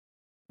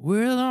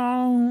With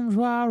arms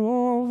wide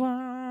open.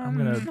 I'm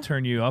going to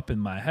turn you up in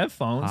my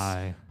headphones.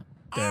 Hi.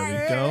 There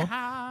we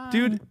go.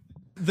 Dude,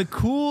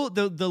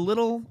 the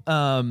little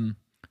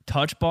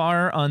touch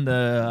bar on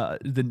the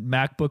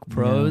MacBook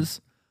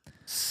Pros,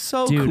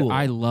 so Dude, cool.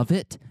 I love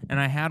it. And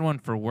I had one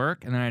for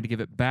work, and then I had to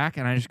give it back,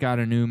 and I just got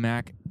a new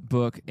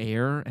MacBook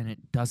Air, and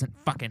it doesn't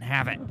fucking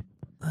have it.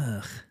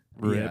 Ugh.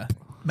 Rip. Yeah.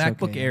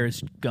 MacBook okay. Air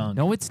is gone.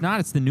 No, it's not.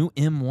 It's the new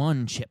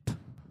M1 chip.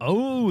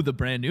 Oh, the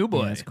brand new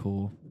boy. Yeah, it's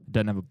cool. It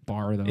doesn't have a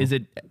bar, though. Is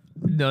it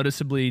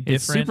noticeably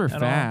It's different? super at all?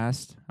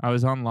 fast. I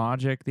was on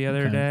Logic the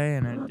other Okay. day,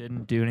 and it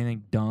didn't do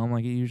anything dumb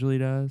like it usually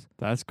does.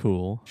 That's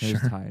cool. It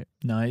was Sure. tight.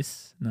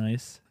 Nice.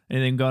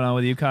 Anything going on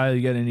with you, Kyle?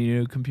 You got any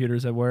new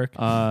computers at work?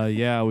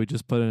 Yeah, we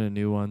just put in a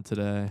new one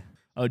today.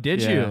 Oh,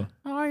 did yeah. you?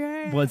 Oh,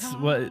 yeah.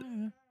 What?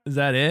 Is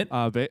that it?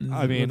 I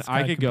mean, What's I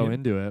kind of could go computer?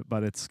 into it,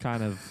 but it's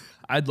kind of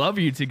I'd love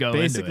you to go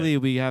basically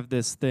into we have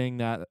this thing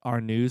that our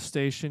news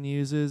station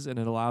uses, and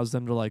it allows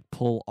them to like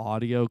pull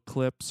audio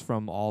clips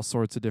from all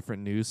sorts of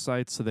different news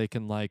sites, so they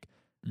can like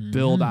it.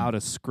 build out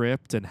a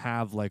script and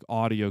have like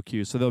audio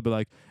cues. So they'll be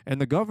like,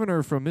 and the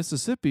governor from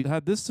Mississippi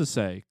had this to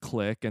say,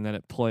 click, and then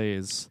it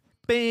plays.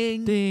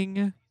 Bing.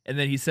 Ding. And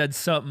then he said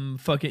something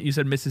fucking. You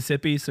said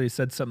Mississippi, so he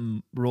said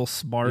something real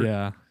smart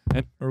Yeah.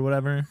 or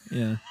whatever.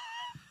 Yeah.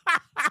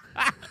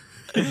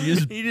 You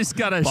just He just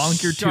got a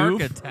bonk your shark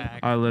tooth? attack.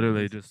 I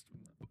literally just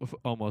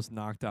almost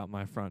knocked out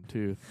my front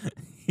tooth.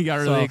 He got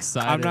So, really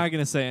excited. I'm not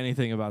going to say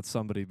anything about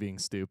somebody being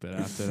stupid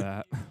after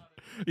that.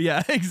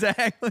 Yeah,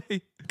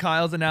 exactly.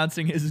 Kyle's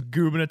announcing his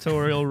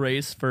gubernatorial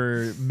race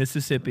for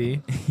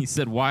Mississippi. He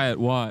said, Wyatt,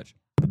 watch.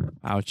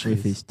 Ouch.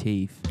 With his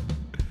teeth.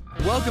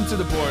 Welcome to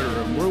the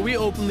Boardroom, where we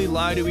openly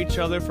lie to each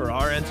other for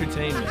our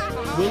entertainment.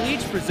 We'll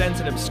each present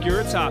an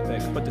obscure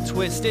topic, but the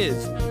twist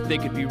is they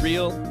could be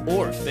real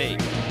or fake.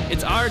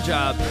 It's our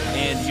job,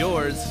 and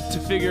yours, to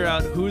figure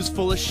out who's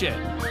full of shit.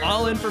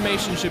 All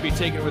information should be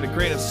taken with a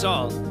grain of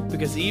salt,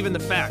 because even the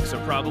facts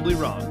are probably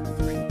wrong.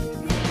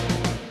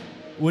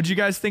 What'd you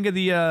guys think of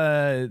the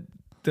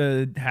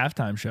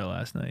halftime show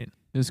last night?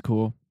 It was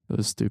cool. That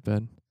was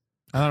stupid.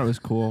 I thought it was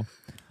cool.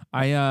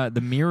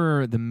 The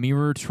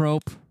mirror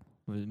trope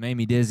made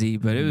me dizzy,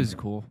 but it was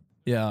cool.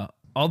 Yeah.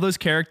 All those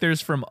characters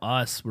from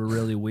Us were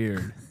really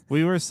weird.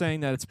 We were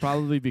saying that it's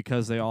probably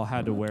because they all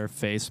had to wear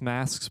face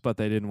masks, but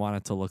they didn't want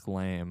it to look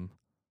lame.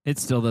 It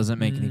still doesn't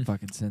make any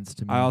fucking sense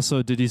to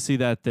me. Did you see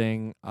that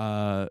thing?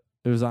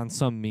 It was on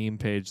some meme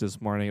page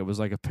this morning. It was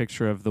like a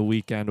picture of The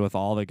Weeknd with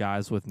all the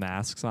guys with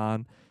masks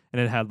on,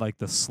 and it had like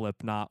the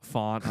Slipknot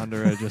font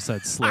under it. Just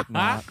said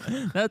Slipknot.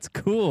 That's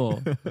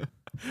cool.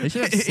 They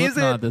should have Is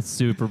Slipknot it- at the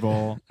Super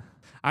Bowl.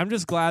 I'm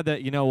just glad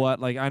that, you know what,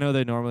 like I know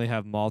they normally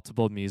have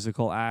multiple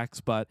musical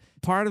acts, but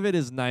part of it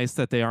is nice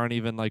that they aren't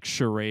even like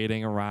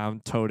charading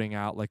around toting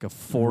out like a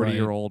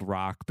 40-year-old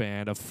rock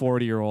band, a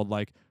 40-year-old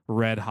like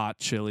Red Hot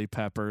Chili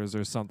Peppers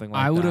or something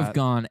like that. I would have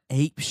gone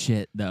ape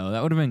shit though.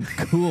 That would have been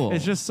cool.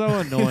 It's just so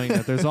annoying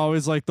that there's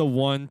always like the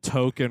one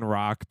token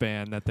rock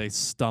band that they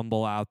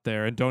stumble out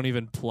there and don't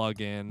even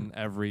plug in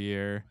every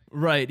year.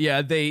 Right,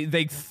 yeah, they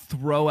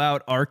throw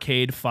out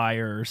Arcade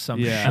Fire or some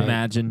Yeah. shit.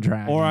 Imagine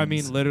Dragons. Or I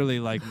mean literally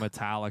like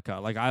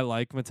Metallica. Like I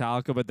like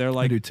Metallica, but they're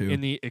like do too.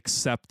 in the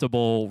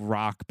acceptable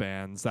rock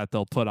bands that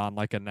they'll put on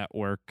like a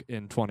network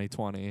in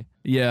 2020.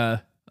 Yeah,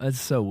 that's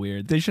so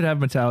weird. They should have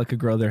Metallica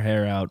grow their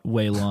hair out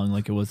way long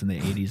like it was in the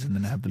 80s and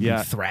then have them Yeah.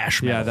 do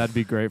thrash metal. Yeah, that'd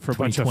be great for a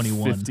bunch of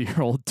 2021.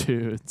 50-year-old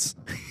dudes.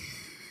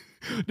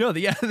 No,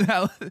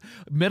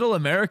 Middle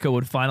America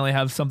would finally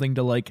have something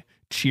to like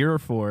cheer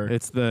for.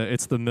 It's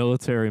the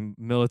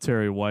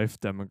military wife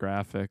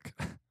demographic.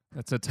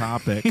 That's a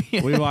topic.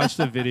 We watched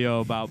a video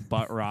about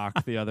butt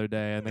rock the other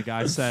day, and the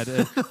guy said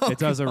it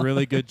does a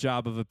really good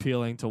job of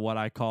appealing to what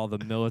I call the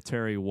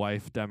military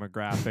wife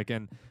demographic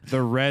and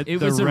the Red It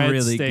was a Red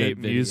really State good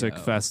Music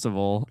video.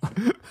 Festival.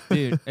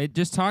 Dude, it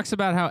just talks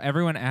about how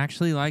everyone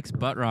actually likes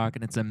butt rock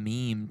and it's a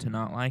meme to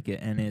not like it,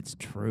 and it's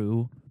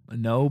true.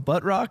 No,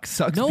 butt rock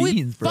sucks No,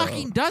 beans, it bro.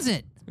 fucking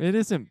doesn't. It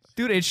isn't.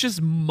 Dude, it's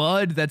just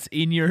mud that's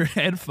in your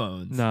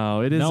headphones. No,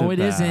 it isn't. No, it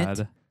bad.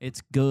 isn't.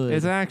 It's good.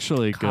 It's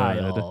actually good.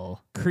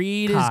 Kyle.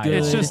 Creed is Kyle. good.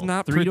 It's just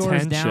not Three Doors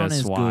pretentious. Down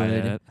is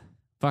Wyatt. good.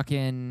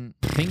 Fucking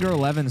Finger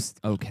 11's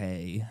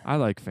okay. I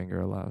like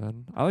Finger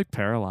 11. I like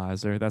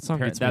Paralyzer. That song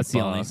gets me That's the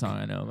only fucked. song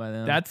I know by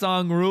them. That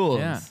song rules.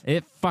 yeah,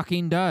 it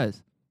fucking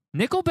does.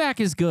 Nickelback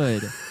is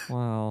good.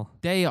 Well,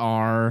 They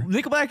are.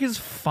 Nickelback is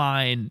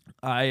fine.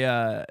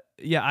 I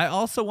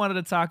also wanted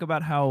to talk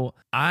about how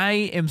I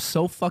am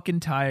so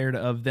fucking tired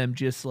of them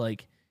just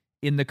like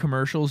in the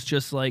commercials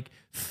just like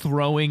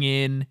throwing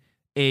in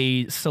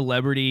a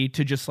celebrity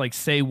to just like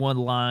say one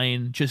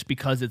line just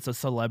because it's a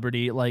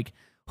celebrity. Like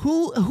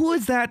who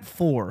is that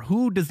for?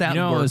 Who does that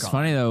You know work what was on?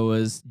 funny though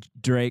was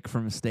Drake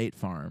from State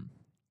Farm.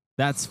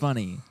 That's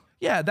funny.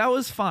 Yeah, that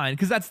was fine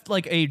because that's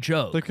like a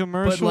joke. the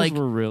commercials like-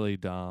 were really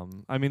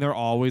dumb. I mean, they're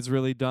always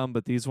really dumb,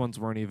 but these ones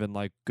weren't even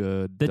like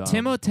good. The dumb.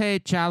 Timothée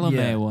Chalamet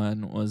Yeah.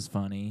 one was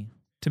funny.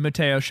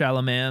 Timothée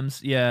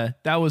Chalamet's, yeah,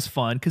 that was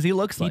fun because he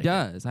looks He like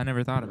does. I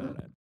never thought about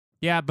it.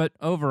 Yeah, but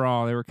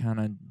overall they were kind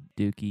of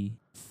dookie.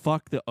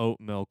 fuck the oat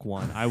milk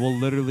one. I will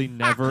literally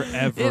never,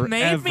 ever, It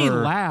made ever, me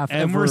laugh,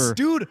 and ever,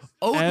 Dude,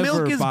 oat ever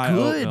milk is buy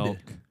good. oat milk.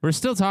 We're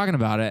still talking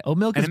about it. Oat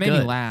milk and is it made me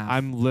good. laugh.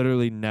 I'm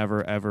literally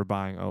never, ever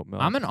buying oat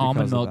milk. I'm an because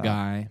almond of milk that.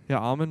 guy. Yeah,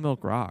 almond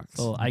milk rocks.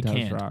 Oh, I It does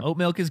can't. rock. Oat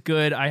milk is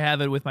good. I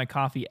have it with my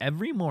coffee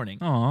every morning.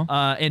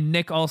 Aw. And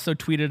Nick also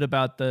tweeted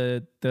about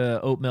the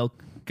oat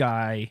milk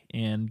guy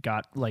and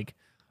got like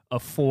a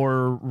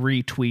 4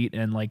 retweet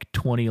and like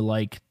 20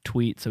 like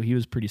tweet. So he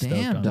was pretty stoked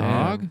Damn, on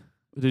dog.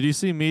 that. Did you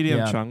see Medium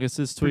Yeah.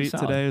 Chungus's Pretty tweet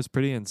solid. today? It was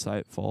pretty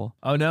insightful.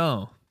 Oh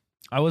no,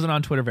 I wasn't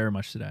on Twitter very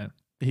much today.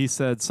 He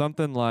said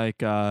something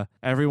like,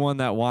 everyone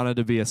that wanted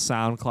to be a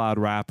SoundCloud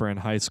rapper in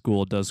high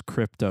school does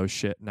crypto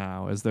shit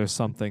now. Is there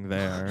something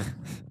there?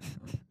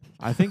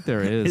 I think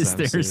there is. Is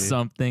there MC.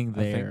 something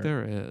there? I think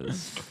there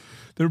is.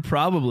 There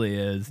probably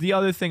is. The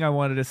other thing I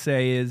wanted to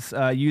say is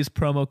use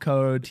promo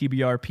code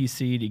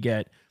TBRPC to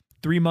get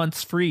 3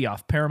 months free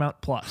off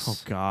Paramount Plus.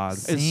 Oh, God.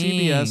 Is Sing.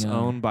 CBS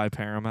owned by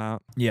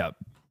Paramount? Yeah.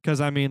 Because,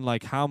 I mean,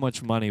 like, how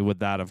much money would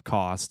that have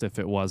cost if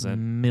it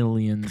wasn't?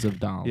 Millions of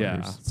dollars.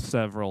 Yeah,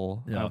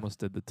 several. I Yeah. almost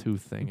did the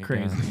tooth thing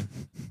Crazy. again.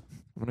 I'm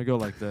going to go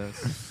like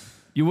this.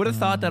 You would have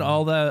thought that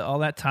all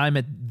that time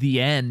at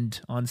the end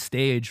on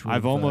stage.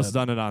 I've almost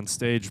done it on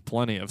stage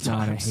plenty of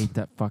God, I times. hate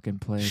that fucking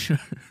place. Sure.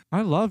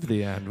 I love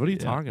the end. What are you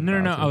Yeah. talking No,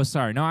 about? Oh,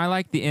 sorry. No, I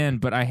like the end,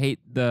 but I hate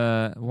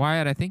the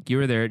Wyatt. I think you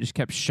were there. It just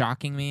kept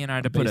shocking me, and I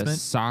had to put a basement?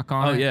 sock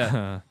on. Oh it.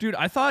 yeah, dude.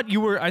 I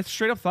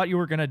straight up thought you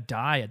were gonna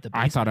die at the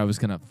basement. I thought I was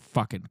gonna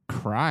fucking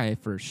cry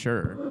for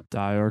sure.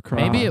 Die or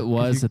cry. Maybe it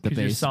was at the 'Cause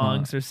basement. your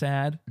songs are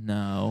sad.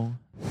 No.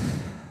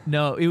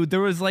 No,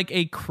 there was like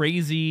a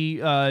crazy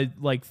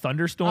like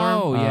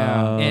thunderstorm. Oh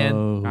yeah.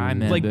 And I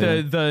meant like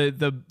it.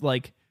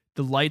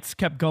 the lights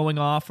kept going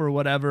off or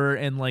whatever,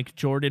 and like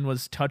Jordan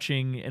was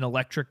touching an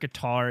electric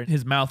guitar, and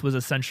his mouth was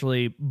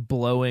essentially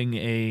blowing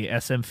a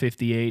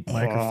SM58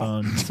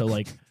 microphone. So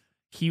like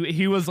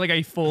he was like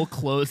a full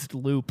closed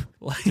loop.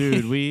 Like,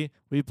 Dude, we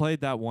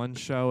played that one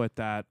show at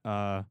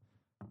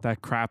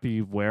that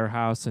crappy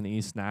warehouse in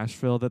East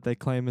Nashville that they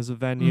claim is a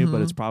venue,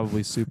 but it's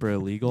probably super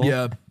illegal.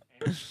 yeah,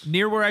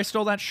 near where I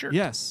stole that shirt.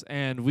 Yes,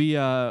 and we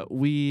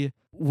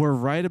were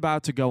right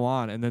about to go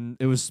on, and then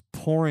it was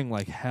pouring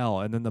like hell,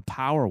 and then the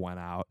power went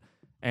out,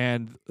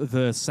 and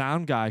the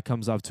sound guy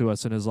comes up to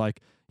us and is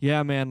like,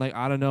 "Yeah, man, like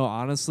I don't know,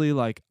 honestly,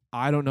 like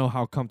I don't know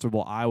how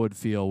comfortable I would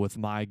feel with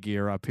my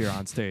gear up here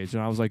on stage."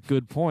 And I was like,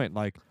 "Good point,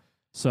 like."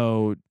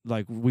 So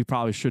like we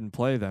probably shouldn't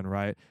play then,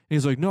 right? And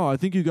he's like, "No, I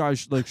think you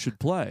guys should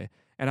play."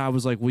 And I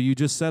was like, "Well, you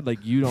just said like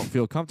you don't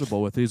feel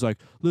comfortable with it." He's like,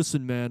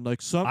 "Listen, man,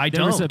 like some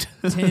There was a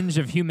don't. tinge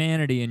of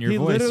humanity in your he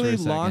voice. literally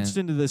for a launched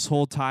second. into this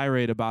whole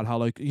tirade about how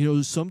like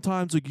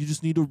sometimes like you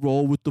just need to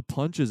roll with the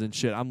punches and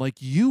shit. I'm like,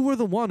 you were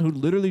the one who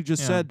literally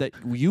just Yeah. said that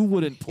you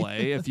wouldn't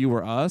play if you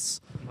were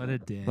us. What a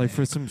dick. Like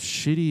for some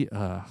shitty.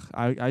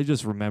 I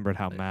just remembered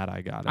how mad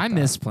I got. At I that.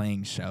 miss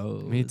playing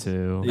shows. Me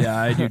too. Yeah,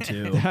 I do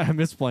too. I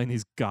miss playing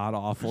these god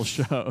awful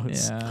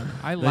shows. Yeah.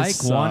 I They like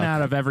suck. 1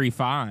 out of every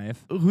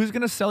 5. Who's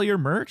gonna sell your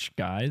merch,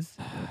 guys?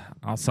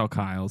 I'll sell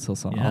Kyle's. He'll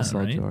sell Yeah, Also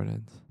right?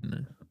 Jordan's.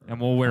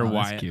 and we'll wear Oh, that's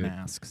Wyatt cute.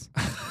 masks.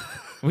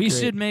 We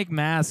should make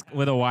masks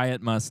with a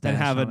Wyatt mustache And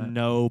have a on it.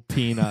 no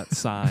peanut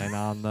sign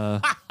on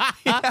the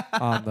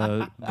on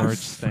the merch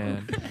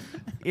stand.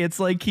 It's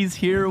like he's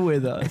here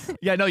with us.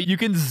 Yeah, no, you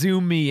can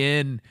zoom me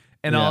in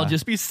and I'll Yeah.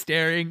 just be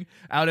staring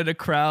out at a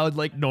crowd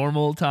like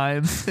normal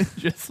times,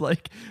 just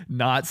like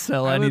not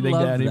sell I would anything to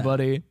love that.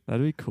 anybody.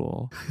 That'd be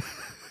cool.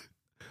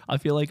 I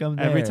feel like I'm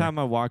there. Every time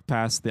I walk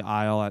past the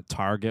aisle at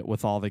Target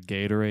with all the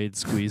Gatorade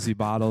squeezy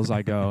bottles,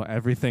 I go,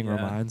 everything Yeah.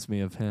 reminds me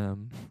of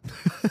him.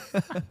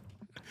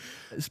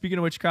 Speaking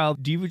of which, Kyle,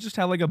 do you just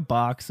have like a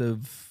box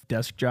of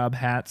desk job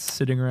hats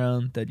sitting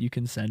around that you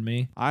can send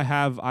me? I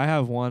have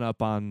one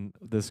up on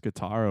this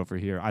guitar over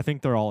here. I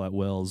think they're all at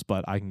Will's,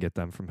 but I can get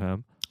them from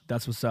him.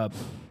 That's what's up.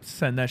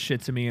 Send that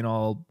shit to me and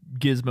I'll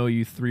gizmo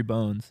you 3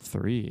 bones.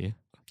 3.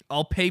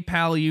 I'll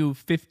PayPal you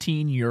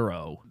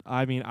 €15.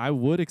 I mean, I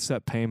would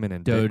accept payment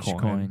in Dogecoin,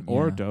 Bitcoin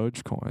or yeah.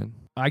 Dogecoin.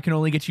 I can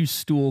only get you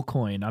stool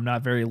coin. I'm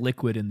not very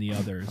liquid in the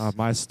others.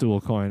 My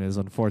stool coin is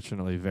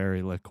unfortunately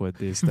very liquid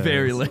these days.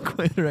 Very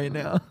liquid right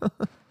now.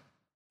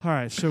 All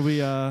right, should we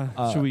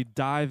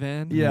dive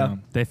in? Yeah.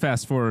 They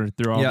fast forward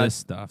through all Yeah. this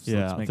stuff. So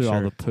Yeah, let's make through sure.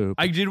 all the poop.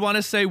 I did want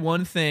to say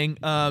one thing.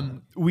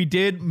 We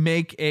did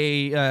make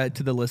to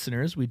the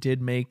listeners, we did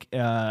make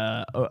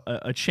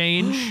a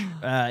change.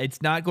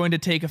 It's not going to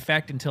take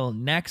effect until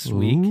next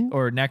week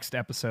or next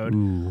episode.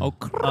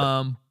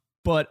 Oh,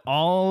 But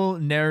all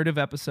narrative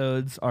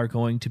episodes are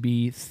going to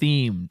be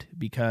themed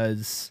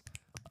because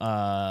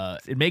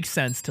it makes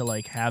sense to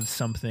like have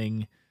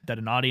something that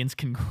an audience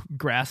can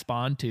grasp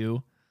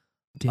onto.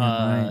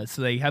 damn right.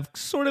 So they have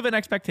sort of an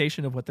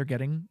expectation of what they're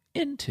getting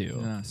into.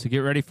 Yeah, so get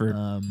ready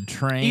for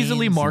trains.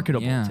 Easily and-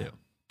 marketable yeah. too.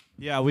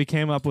 Yeah, we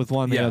came up with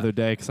one the Yeah. other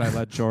day because I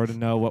let Jordan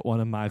know what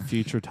one of my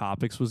future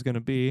topics was going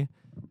to be.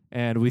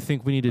 And we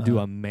think we need to do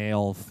a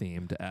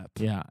male-themed ep.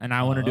 Yeah, and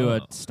I want to do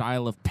a Oh.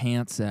 style of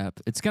pants ep.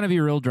 It's going to be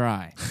real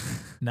dry.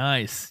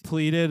 Nice.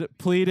 Pleated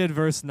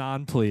versus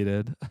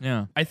non-pleated.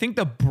 Yeah. I think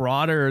the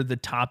broader the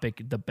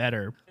topic, the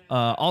better.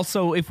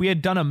 Also, if we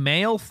had done a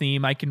mail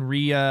theme, I can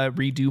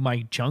redo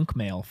my junk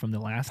mail from the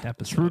last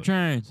episode. True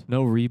change.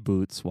 No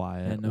reboots,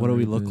 Wyatt. Yeah, no What do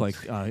we look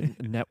reboots.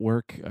 like?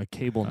 Network,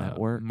 cable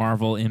network.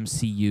 Marvel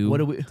MCU. What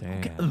do we?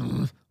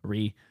 Damn.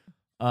 Okay.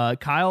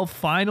 Kyle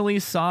finally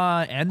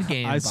saw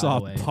Endgame. I by saw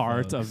the way,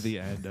 part folks. of the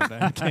end of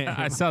Endgame.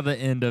 I saw the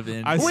end of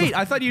it. Wait,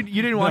 I thought you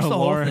didn't watch No, the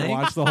whole Lauren thing.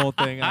 watched the whole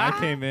thing. And I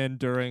came in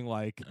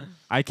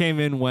I came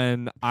in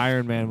when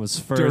Iron Man was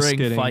first During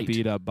getting fight.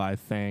 beat up by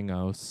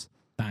Thanos.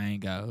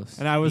 Thangos.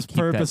 And I was You keep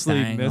that purposely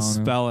thang on him.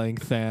 misspelling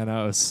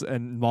Thanos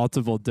in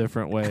multiple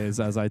different ways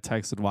as I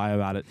texted Y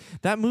about it.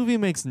 That movie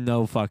makes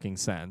no fucking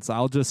sense.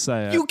 I'll just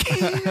say it. You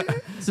came,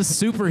 It's a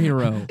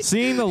superhero.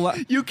 Seeing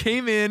you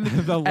came in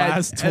the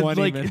last at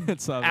 20 like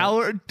minutes of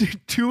it.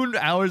 2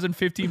 hours and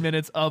 15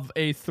 minutes of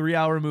a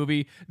 3-hour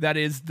movie that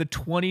is the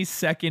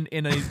 22nd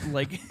in a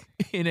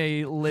in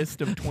a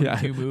list of 22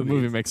 Yeah, movies. the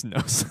movie makes no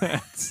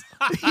sense.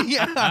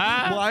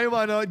 Yeah. Why am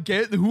I not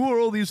getting? Who are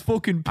all these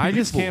fucking people? I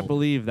just can't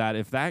believe that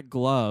if that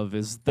glove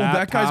is Oh, that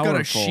that guy's got a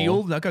powerful-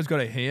 shield. That guy's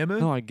got a hammer.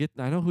 No, I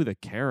know who the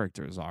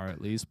characters are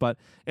at least, but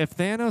if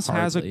Thanos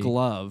has a Hardly.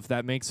 glove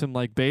that makes him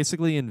like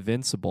basically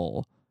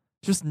invincible,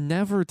 just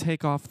never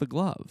take off the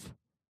glove.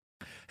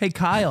 Hey,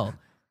 Kyle.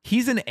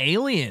 He's an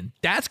alien.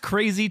 That's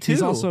crazy too.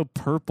 He's also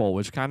purple,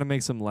 which kind of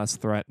makes him less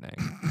threatening.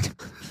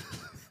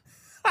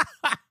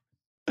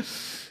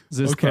 Is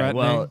this okay. threatening?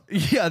 Well,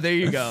 yeah. There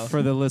you go.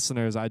 For the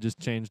listeners, I just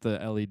changed the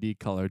LED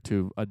color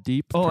to a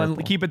deep Oh, purple.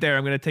 and keep it there.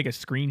 I'm gonna take a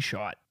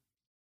screenshot.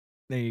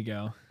 There you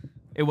go.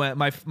 It went.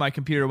 My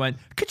computer went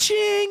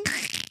ka-ching.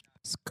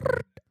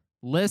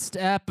 List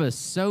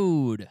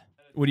episode.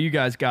 What do you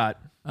guys got?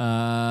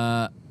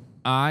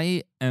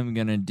 I am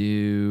gonna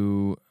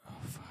do. Oh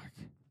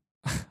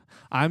fuck.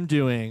 I'm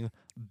doing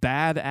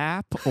bad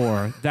app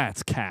or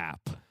that's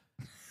cap.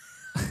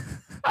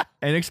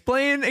 And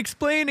explain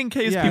in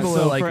case Yeah, people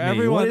so are like for me.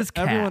 everyone, What is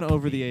cap? everyone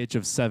over the age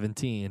of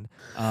 17,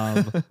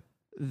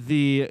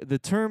 the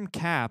term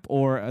cap,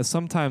 or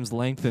sometimes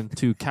lengthened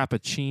to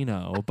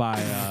cappuccino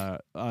by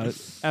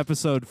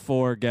episode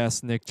 4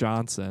 guest Nick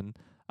Johnson,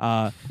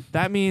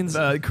 that means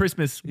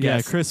Christmas. yeah,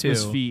 guest,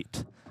 Christmas too.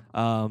 feet.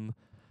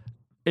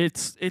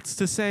 It's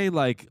to say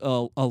like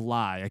a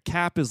lie. A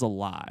cap is a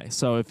lie.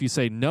 So if you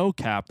say no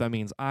cap, that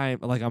means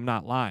I'm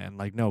not lying.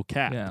 Like no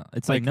cap. Yeah.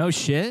 It's like no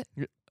shit.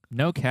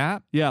 No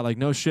cap. Yeah, like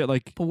no shit.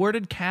 Like But where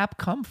did cap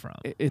come from?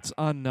 it's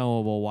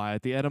unknowable why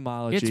the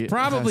etymology. It's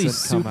probably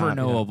hasn't come super out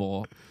yet.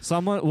 knowable.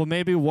 Someone, well,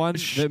 maybe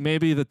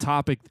the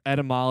topic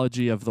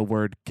etymology of the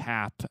word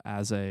cap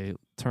as a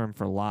term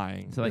for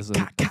lying So, like, is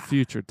a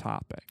future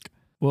topic.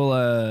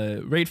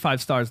 Well, rate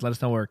 5 stars. Let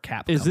us know where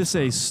cap. Is comes this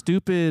from. a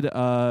stupid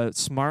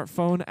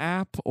smartphone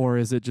app or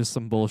is it just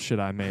some bullshit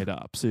I made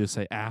up? So you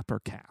say app or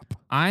cap?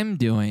 I'm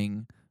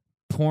doing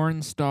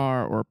porn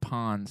star or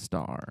pawn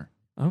star.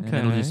 Okay,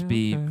 it'll just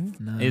be-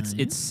 okay.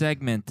 It's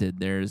segmented.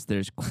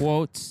 There's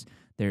quotes.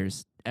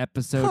 There's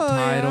episode Oh,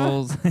 yeah.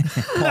 titles.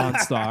 Pawn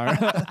star.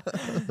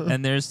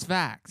 And there's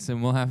facts,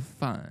 and we'll have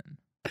fun.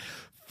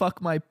 fuck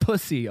my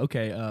pussy?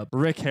 Okay.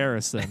 Rick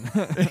Harrison.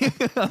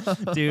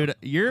 Dude,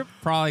 you're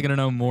probably gonna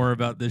know more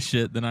about this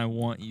shit than I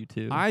want you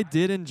to. I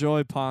did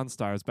enjoy Pawn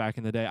Stars back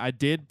in the day. I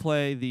did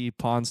play the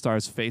Pawn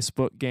Stars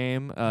Facebook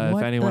game. If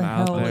What anyone the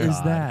out hell there,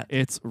 is that?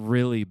 it's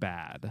really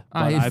bad.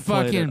 but I played it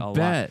fucking a lot.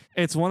 bet.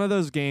 It's one of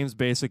those games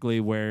basically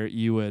where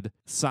you would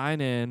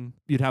sign in,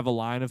 you'd have a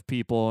line of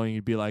people, and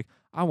you'd be like,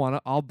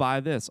 I'll buy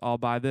this, I'll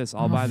buy this,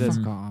 I'll buy this.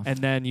 Fuck off. And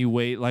then you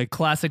wait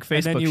Classic Facebook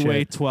and then you shit.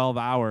 wait 12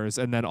 hours,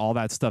 and then all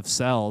that stuff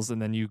sells, and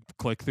then you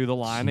click through the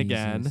line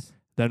again, Jesus.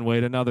 then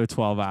wait another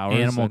 12 hours.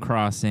 Animal and-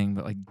 Crossing,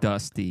 but like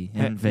Dusty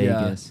in Yeah.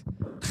 Vegas.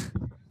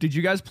 Did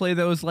you guys play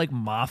those like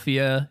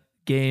mafia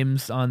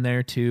games on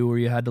there too, where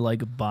you had to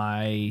like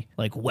buy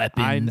like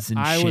weapons and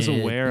I shit? was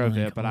aware and, of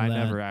like, it, but all I that?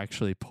 never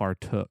actually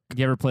partook.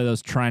 You ever play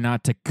those try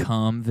not to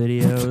come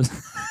videos?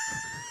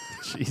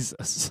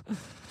 Jesus.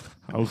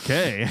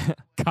 Okay.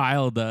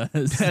 Kyle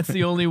does. That's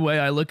the only way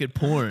I look at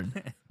porn.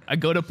 I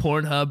go to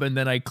Pornhub and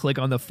then I click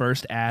on the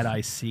first ad I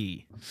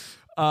see.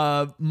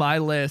 My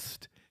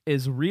list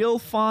is real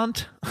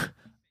font.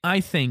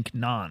 I think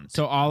non.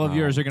 So all of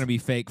yours are gonna be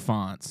fake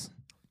fonts.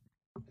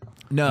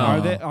 No.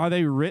 Are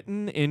they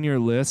written in your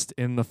list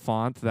in the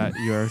font that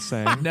you're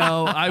saying?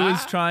 No, I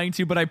was trying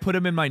to, but I put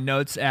them in my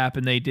notes app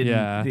and they didn't.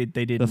 Yeah, they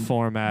The didn't.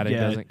 formatting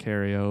Yeah. doesn't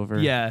carry over.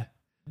 Yeah.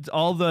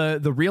 All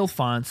the real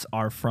fonts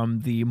are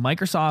from the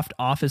Microsoft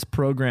Office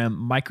program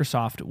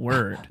Microsoft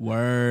Word.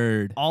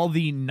 Word. All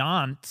the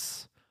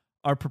nonts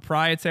are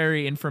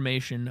proprietary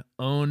information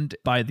owned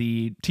by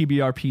the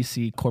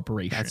TBRPC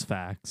Corporation. That's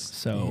facts.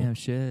 So Damn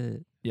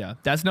shit. yeah,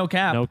 that's no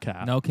cap. No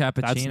cap. No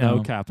cappuccino. That's no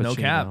cappuccino. No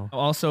cap.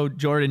 Also,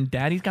 Jordan,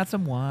 Daddy's got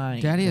some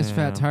wine. Daddy has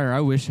fat Yeah. tire. I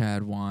wish I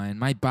had wine.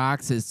 My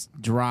box is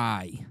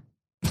dry.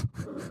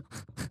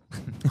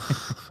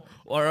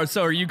 Or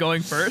so are you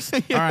going first?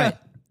 All right.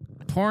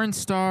 Porn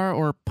star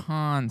or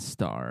pawn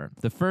star?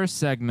 The first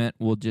segment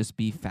will just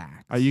be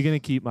facts. Are you going to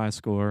keep my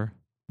score?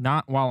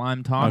 Not while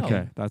I'm talking.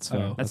 Okay, that's fair.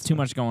 Oh. That's too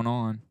much going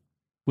on.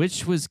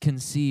 Which was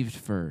conceived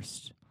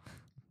first?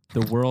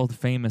 The world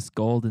famous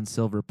gold and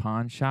silver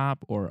pawn shop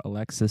or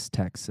Alexis,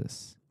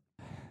 Texas?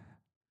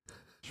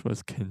 Which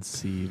was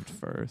conceived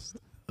first.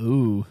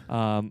 Ooh.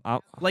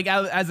 Like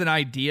as an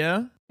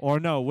idea? or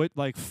no,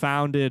 like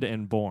founded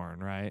and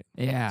born, right?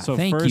 Yeah. So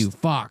thank first- you.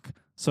 Fuck.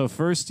 So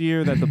first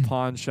year that the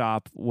pawn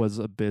shop was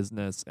a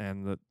business,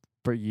 and the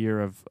year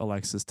of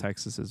Alexis,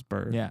 Texas's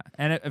birth. Yeah.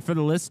 And for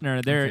the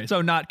listener, they're Okay,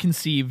 so not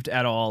conceived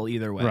at all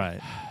either way.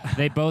 Right.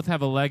 they both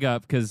have a leg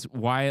up because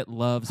Wyatt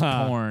loves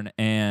Huh. porn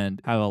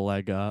and Have a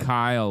leg up.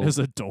 Kyle. Is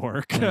a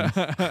dork.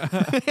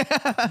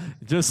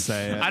 Just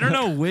say it. I don't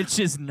know which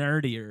is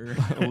nerdier.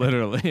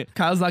 Literally.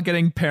 Kyle's not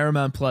getting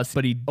Paramount Plus,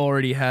 but he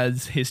already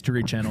has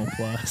History Channel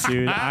Plus.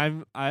 Dude,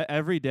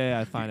 every day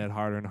I find it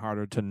harder and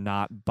harder to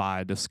not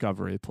buy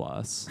Discovery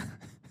Plus.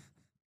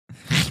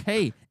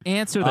 Hey,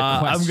 answer the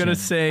question. I'm gonna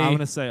say I'm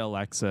gonna say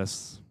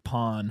Alexis.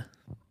 pawn.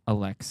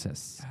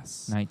 Alexis.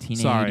 Yes.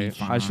 1985.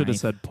 Sorry, I should have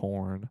said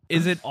porn.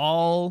 Is it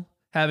all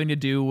having to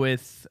do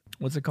with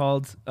what's it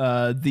called?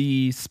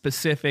 The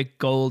specific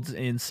gold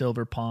and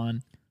silver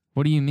pawn,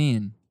 What do you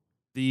mean?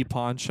 The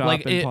pawn shop.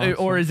 like, and pawn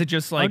or shop. is it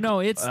just like oh no,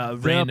 it's the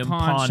random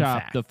pawn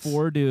shop. facts? The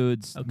four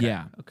dudes. Okay.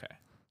 Yeah. Okay.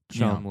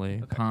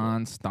 Chumley?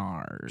 Pawn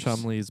stars.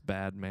 Chumley's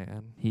bad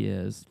man. He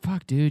is.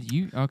 Fuck, dude.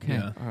 You okay?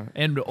 Yeah. All right.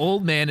 And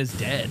old man is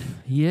dead.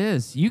 He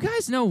is. You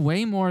guys know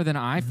way more than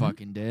I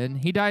fucking did.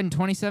 He died in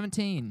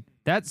 2017.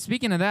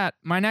 Speaking of that,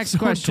 my next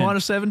question.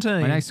 2017.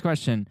 My next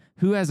question: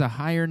 who has a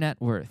higher net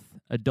worth?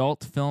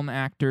 Adult film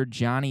actor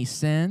Johnny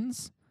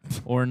Sins,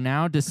 or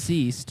now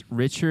deceased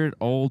Richard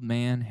Old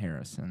Man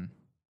Harrison?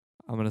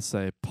 I'm gonna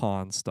say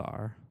Pawn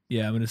Star.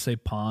 Yeah, I'm gonna say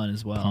pawn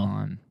as well.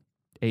 Pawn.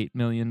 8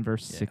 million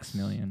versus 6 Yes.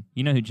 million.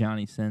 You know who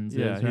Johnny Sins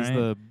Yeah, is, right? he's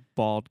the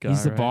bald guy.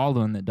 He's the right? bald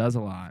one that does a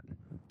lot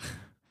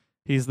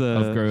He's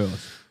of the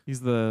girls.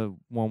 he's the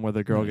one where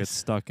the girl Nice. gets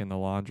stuck in the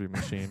laundry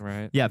machine,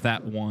 right? Yeah,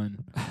 that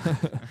one.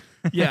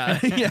 Yeah,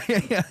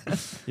 yeah.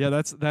 Yeah,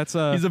 that's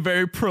He's a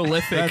very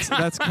prolific.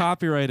 that's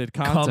copyrighted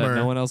content. Comer.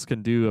 No one else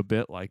can do a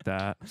bit like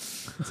that.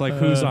 It's like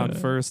who's on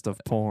first of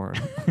porn.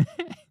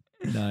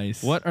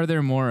 Nice. What are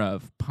there more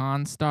of?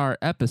 Pawn Star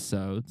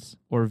episodes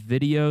or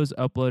videos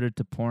uploaded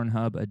to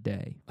Pornhub a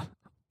day?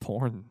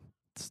 Porn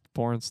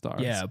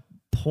stars. Yeah,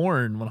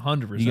 porn.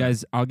 100%. You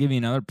guys, I'll give you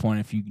another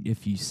point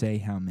if you say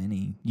how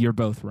many. You're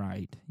both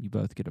right. You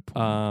both get a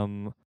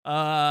point.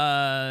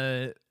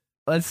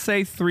 Let's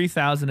say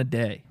 3,000 a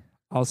day.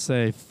 I'll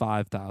say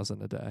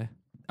 5,000 a day.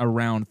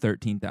 Around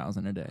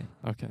 13,000 a day.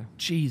 Okay.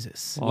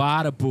 Jesus. A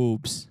lot of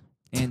boobs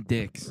and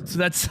dicks. So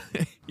that's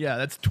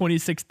that's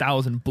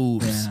 26,000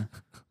 boobs Yeah.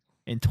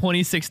 and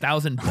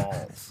 26,000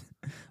 balls.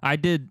 I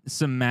did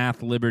some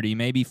math, Liberty.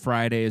 Maybe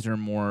Fridays are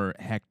more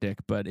hectic,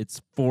 but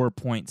it's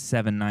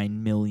 4.79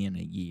 million a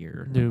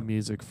year. New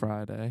Music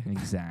Friday.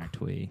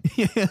 Exactly.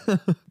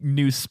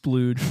 New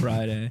Splooge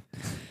Friday.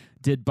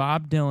 Did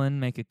Bob Dylan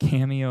make a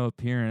cameo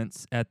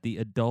appearance at the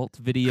Adult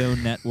Video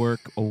Network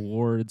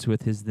Awards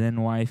with his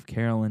then wife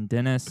Carolyn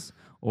Dennis,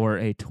 or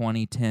a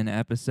 2010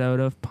 episode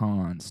of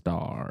Pawn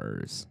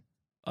Stars?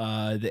 The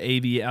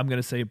AV. I'm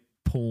gonna say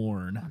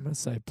porn. I'm gonna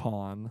say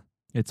Pawn.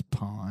 It's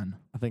Pawn.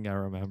 I think I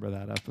remember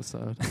that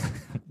episode.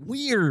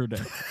 Weird.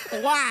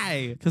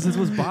 Why? Because it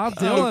was Bob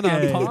Dylan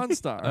Okay. on Pawn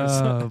Stars.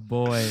 Oh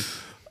boy.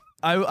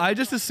 I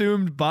just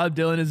assumed Bob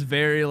Dylan is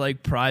very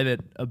like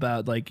private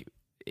about like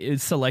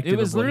is selective. It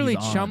was of what literally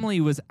he's on. Chumley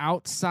was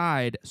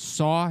outside,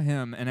 saw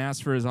him, and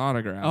asked for his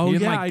autograph. Oh, He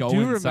didn't, yeah, like, I go do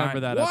inside. remember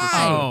that Why?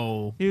 episode.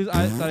 Oh, He was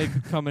I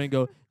come in and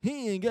go,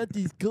 hey, I got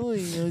these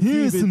coins.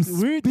 Here's some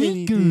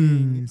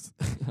speakers.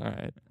 All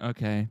right.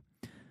 Okay.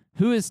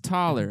 Who is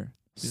taller,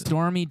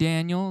 Stormy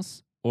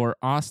Daniels or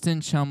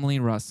Austin Chumley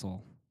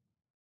Russell?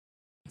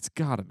 It's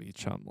gotta be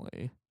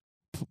Chumley.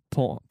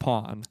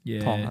 Pawn.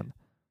 Yeah. Pawn.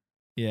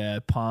 yeah,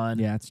 pawn.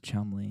 Yeah, it's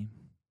Chumley.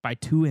 By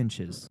 2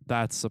 inches.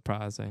 That's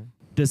surprising.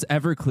 Does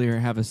Everclear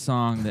have a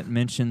song that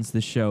mentions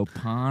the show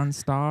Pawn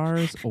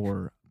Stars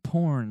or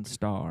Porn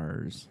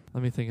Stars?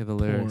 Let me think of the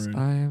lyrics. Porn.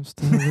 I am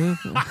still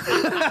living.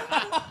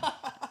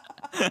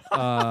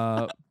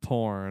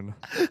 Porn.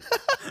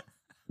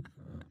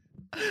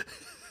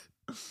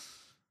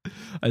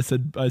 I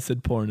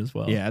said porn as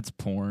well. Yeah, it's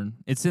porn.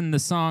 It's in the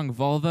song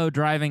Volvo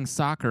Driving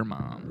Soccer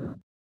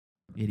Mom.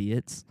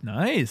 Idiots.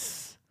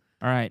 Nice.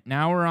 All right,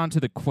 now we're on to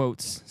the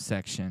quotes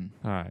section.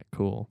 All right,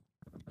 cool.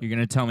 You're going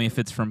to tell me if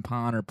it's from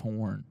pawn or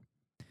porn.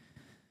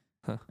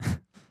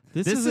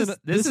 This isn't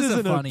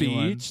a funny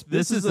beach. one.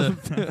 This is a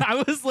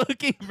I was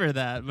looking for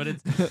that, but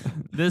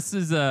this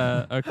is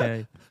a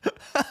okay.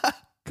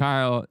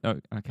 Kyle, oh,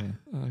 okay.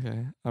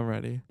 Okay, I'm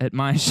ready. At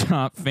my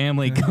shop,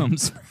 family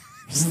comes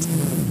first.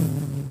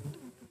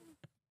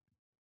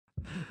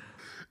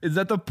 Is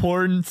that the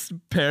porn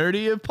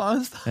parody of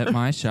Pawn Stars? At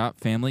my shop,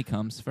 family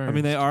comes first. I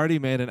mean, they already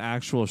made an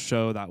actual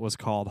show that was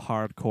called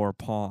Hardcore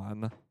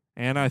Pawn,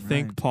 and I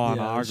think Right.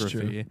 Yeah, that's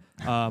Pawnography.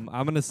 I'm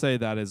gonna say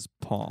that is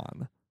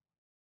Pawn.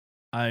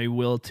 I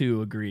will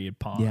too agree.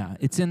 Pawn. Yeah,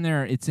 it's in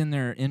their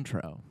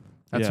intro.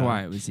 That's Yeah.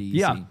 why it was easy.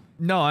 Yeah.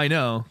 No, I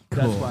know.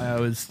 That's Cool. why I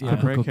was I'm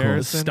Rick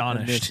Harrison, and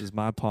astonished. this is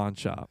my pawn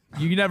shop.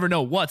 You never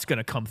know what's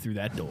gonna come through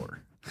that door.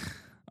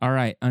 All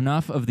right,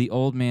 enough of the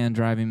old man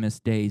driving Miss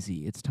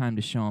Daisy. It's time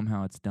to show him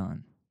how it's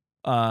done.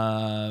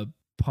 Pawn.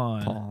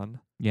 Pawn.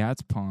 Yeah,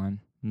 it's pawn.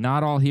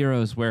 Not all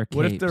heroes wear capes.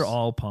 What if they're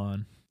all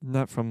pawn? Isn't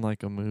that from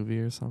like a movie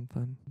or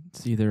something?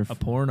 It's either A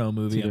porno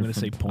movie. either I'm gonna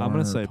from say porn. I'm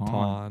gonna or say pawn.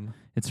 pawn.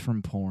 It's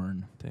from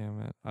porn. Damn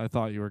it! I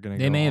thought you were gonna.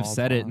 They go may have all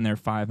said it pawn. in their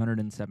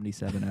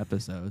 577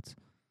 episodes.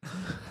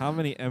 How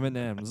many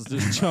M&Ms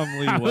does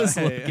Chumley I was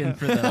weigh? looking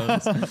for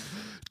those.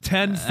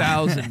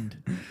 10,000.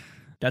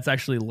 That's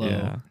actually low.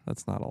 Yeah,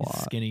 that's not a He's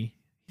lot. skinny.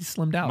 He's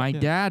slimmed out. My Yeah.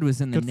 dad was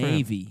in the Good for him.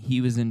 Navy.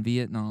 He was in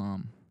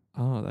Vietnam.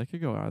 Oh, that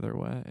could go either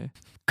way.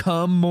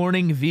 Come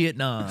morning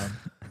Vietnam.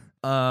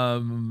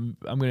 I'm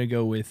gonna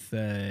go with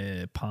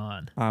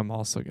pawn. I'm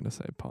also gonna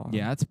say pawn.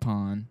 Yeah, it's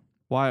pawn.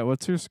 Why?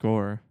 What's your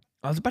score?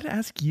 I was about to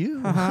ask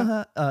you.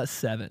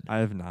 7. I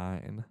have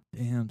 9.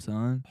 Damn,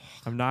 son.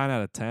 I'm 9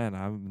 out of 10.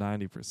 I'm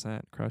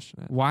 90%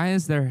 crushing it. Why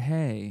is there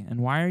hay? And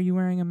why are you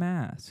wearing a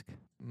mask?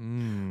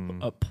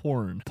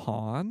 Porn.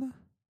 Pawn?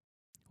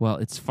 Well,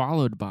 it's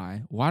followed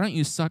by, why don't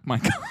you suck my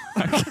cock?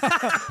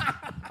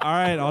 All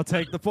right, I'll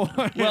take the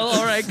point. Well,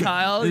 all right,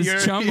 Kyle.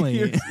 It's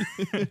Chumley.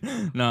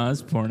 No,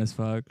 it's porn as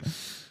fuck.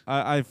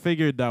 I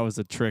figured that was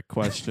a trick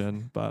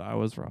question, but I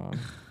was wrong.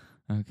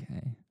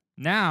 Okay.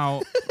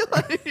 Now,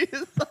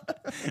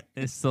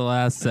 it's the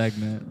last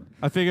segment.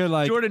 I figured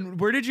like Jordan,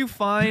 where did you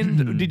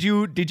find? did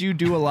you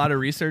do a lot of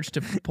research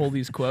to pull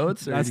these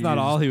quotes? Or That's did not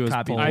you all just he was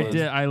copy pulling. I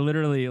did. I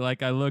literally,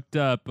 I looked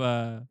up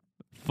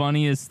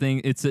funniest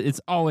thing. It's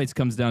always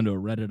comes down to a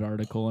Reddit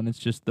article, and it's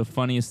just the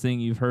funniest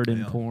thing you've heard in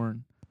Yeah.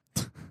 porn.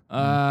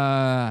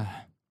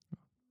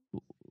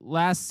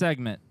 Last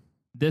segment.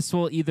 This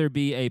will either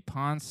be a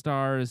Pawn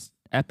Stars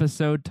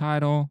episode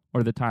title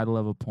or the title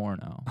of a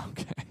porno.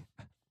 okay.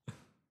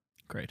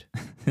 Great.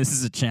 This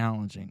is a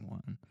challenging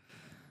one.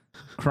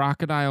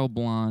 Crocodile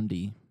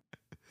Blondie.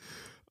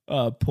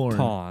 Porn.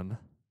 Pawn.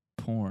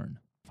 Porn.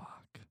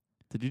 Fuck.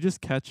 Did you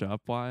just catch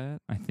up,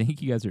 Wyatt? I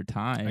think you guys are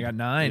tied. I got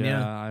 9.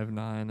 Yeah. I have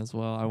 9 as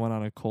well. I went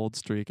on a cold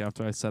streak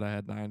after I said I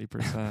had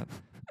 90%,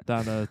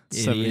 down to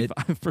Idiot.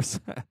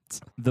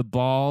 75%. The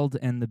Bald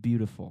and the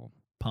Beautiful.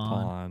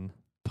 Pawn.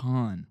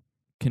 Pawn.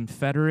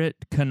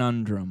 Confederate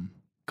Conundrum.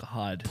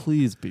 God.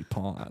 Please be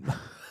pawn.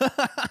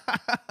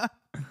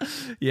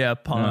 Yeah, No,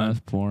 pawn. that's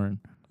porn.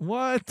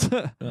 What?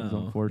 That's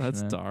Oh. unfortunate.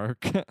 That's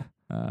dark.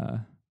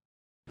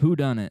 Who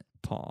done it?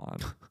 Pawn.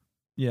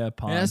 Yeah,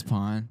 pawn. Yeah, that's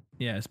pawn.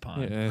 Yeah, it's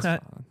pawn. Yeah, it's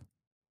pawn.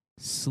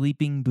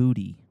 Sleeping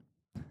Booty.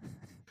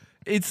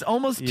 It's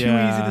almost too easy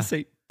Yeah. to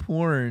say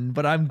porn,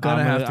 but I'm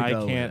gonna have to I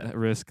go. can't with it.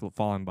 risk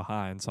falling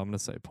behind, so I'm gonna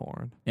say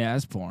porn. Yeah,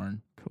 that's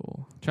porn.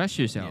 Cool. Trust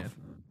yourself.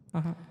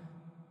 Uh-huh.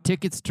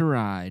 Tickets to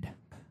Ride.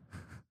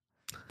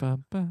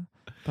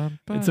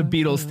 It's a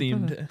Beatles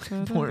themed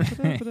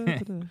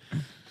porn.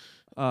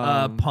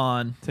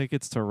 Pawn.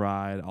 Tickets to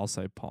Ride. I'll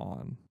say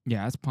pawn.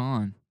 Yeah, that's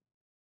pawn.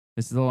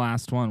 This is the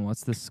last one.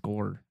 What's the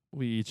score?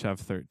 We each have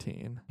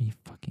 13. Are you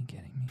fucking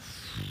kidding me?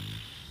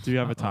 Do you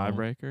have a Uh-oh.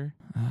 tiebreaker?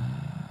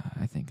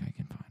 I think I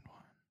can find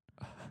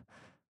one.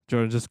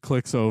 Jordan just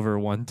clicks over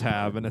one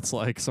tab and it's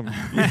like some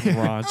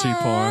raunchy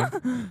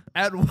porn.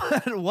 At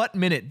what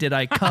minute did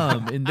I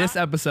come in this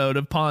episode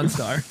of Pawn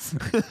Stars?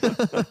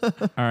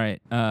 All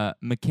right.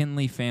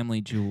 McKinley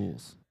Family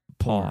Jewels.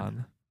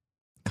 Pawn.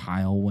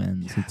 Kyle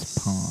wins. It's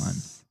pawn.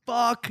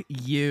 Fuck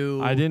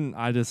you. I don't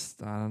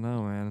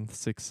know, man.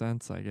 Sixth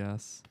Sense, I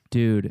guess.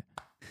 Dude.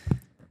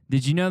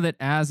 Did you know that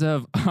as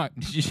of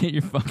did you hit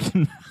your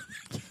fucking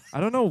I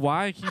don't know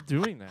why I keep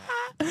doing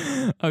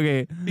that.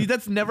 Okay.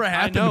 That's never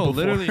happened know, before,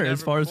 literally as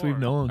never far as we've before.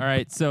 known. All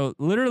right, so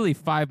literally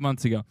 5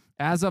 months ago,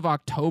 as of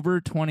October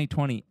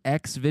 2020,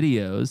 X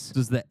Videos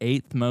was the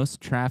 8th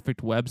most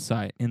trafficked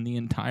website in the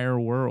entire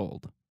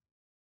world.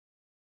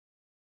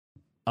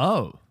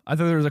 Oh, I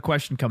thought there was a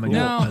question coming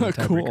Cool. up. on the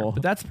tiebreaker, Cool.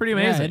 But that's pretty Yeah,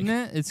 amazing. isn't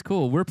it? It's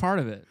cool. We're part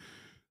of it.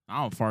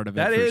 I'm a part of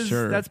it for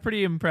sure. That's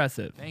pretty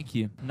impressive. Thank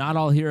you. Not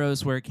all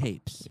heroes wear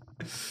capes.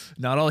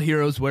 Not all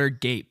heroes wear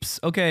gapes.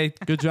 Okay,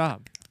 Good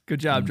job. good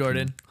job, Thank you.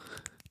 Jordan.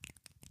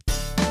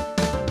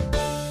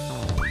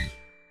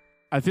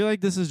 I feel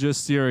like this is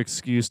just your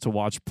excuse to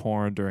watch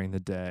porn during the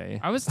day.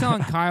 I was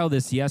telling Kyle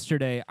this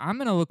yesterday. I'm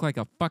going to look like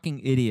a fucking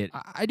idiot.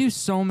 I do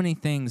so many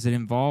things that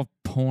involve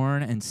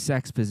porn and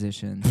sex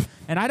positions,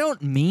 and I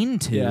don't mean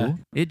to. Yeah.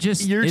 It's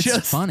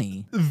just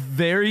funny.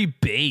 Very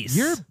base.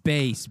 You're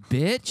base,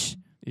 bitch.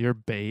 You're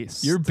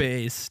based. You're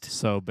based.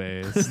 so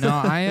based. No,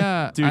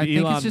 I Dude, I think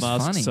Elon it's just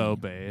Musk funny. so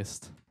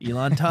based.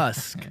 Elon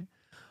Tusk.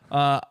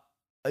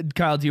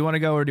 Kyle, do you want to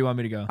go or do you want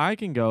me to go? I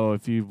can go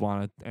if you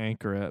want to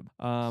anchor it.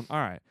 All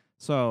right.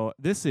 So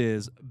this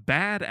is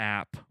bad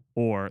app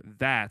or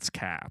that's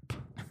cap.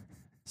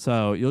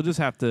 So you'll just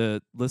have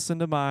to listen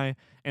to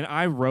and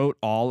I wrote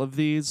all of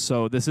these,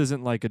 so this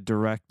isn't like a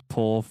direct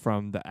pull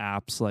from the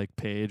app's like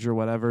page or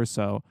whatever.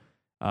 So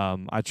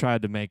I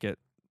tried to make it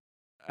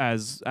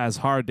as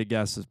hard to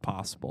guess as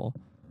possible.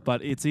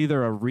 but it's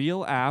either a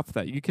real app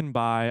that you can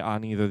buy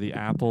on either the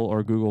Apple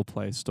or Google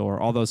Play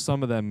Store, although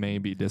some of them may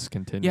be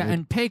discontinued. Yeah,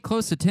 and pay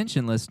close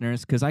attention,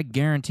 listeners, because I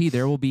guarantee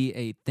there will be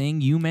a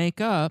thing you make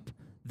up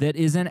that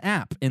is an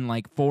app in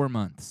like 4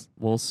 months.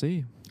 We'll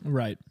see.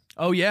 Right.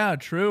 Oh yeah,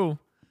 true.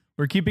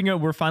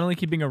 We're finally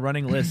keeping a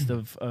running list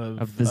of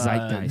the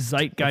zeitgeist.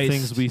 zeitgeist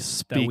Things we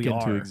speak into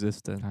are.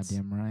 existence.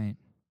 Goddamn right.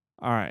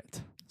 All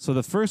right. So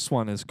the first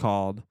one is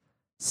called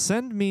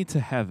Send Me to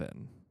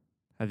Heaven.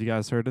 Have you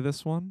guys heard of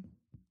this one?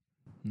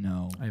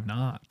 No. I have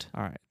not.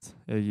 All right.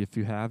 If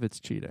you have, it's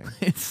cheating.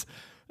 It's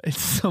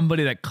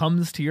somebody that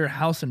comes to your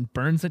house and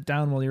burns it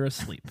down while you're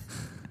asleep.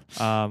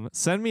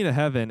 Send Me to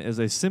Heaven is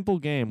a simple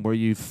game where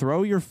you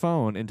throw your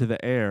phone into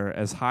the air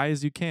as high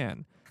as you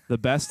can. The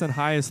best and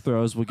highest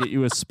throws will get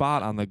you a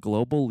spot on the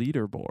global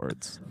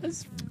leaderboards.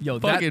 Yo,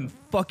 fucking that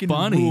fucking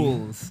funny.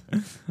 rules.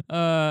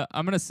 I'm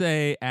going to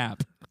say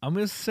app. I'm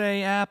gonna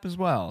say app as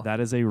well. That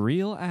is a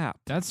real app.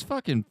 That's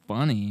fucking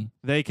funny.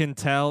 They can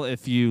tell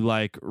if you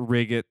like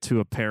rig it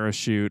to a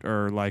parachute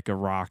or like a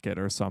rocket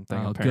or something.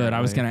 Oh, good. I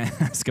was apparently. going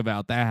to ask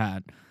about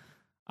that.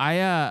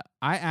 I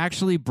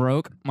actually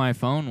broke my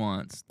phone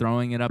once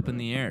throwing it up in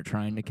the air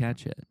trying to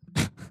catch it.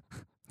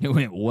 It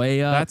went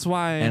way up. That's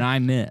why. And I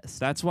missed.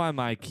 That's why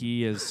my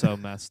key is so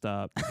messed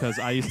up, because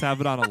I used to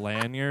have it on a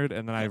lanyard,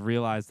 and then I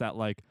realized that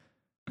like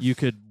you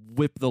could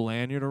whip the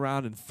lanyard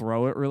around and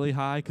throw it really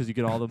high because you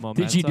get all the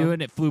momentum. Did you do it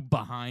and it flew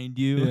behind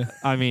you? Yeah.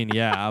 I mean,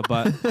 yeah,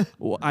 but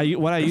what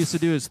I used to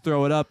do is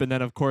throw it up, and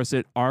then of course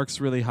it arcs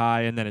really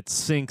high, and then it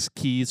sinks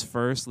keys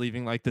first,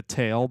 leaving like the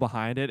tail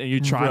behind it, and you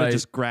try to Right.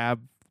 just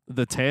grab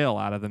the tail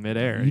out of the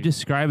midair. You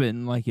describe it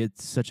in like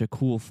it's such a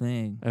cool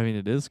thing. I mean,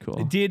 it is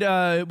cool. Did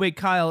wait,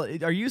 Kyle?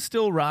 Are you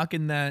still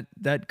rocking that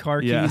car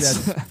key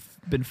Yes. that's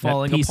been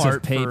falling piece of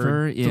apart paper?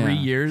 for Yeah. 3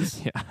 years?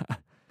 Yeah.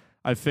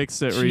 I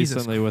fixed it Jesus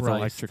recently with Christ.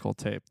 electrical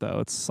tape, though.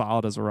 It's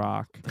solid as a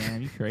rock.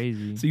 Damn, you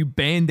crazy. So you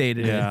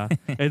band-aided it. Yeah.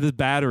 And the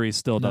battery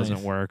still doesn't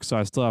Nice. work, so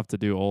I still have to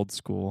do old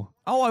school.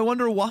 Oh, I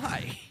wonder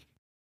why.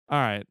 All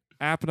right.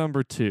 App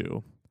number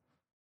 2.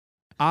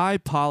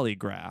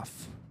 iPolygraph.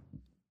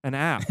 An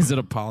app. Is it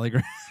a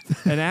polygraph?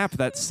 An app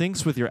that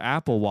syncs with your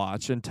Apple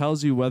Watch and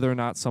tells you whether or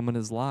not someone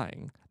is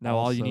lying. Now,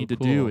 all you Also need to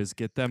do cool. is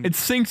get them It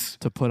syncs.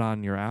 to put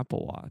on your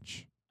Apple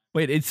Watch.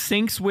 Wait, it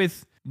syncs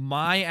with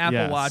my Apple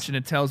Yes. Watch, and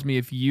it tells me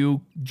if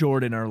you,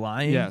 Jordan, are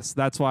lying. Yes,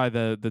 that's why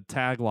the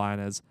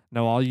tagline is,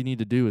 now all you need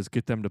to do is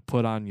get them to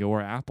put on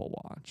your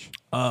Apple Watch.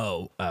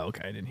 Oh,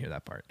 okay. I didn't hear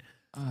that part.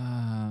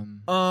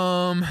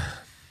 Um,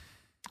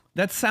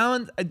 That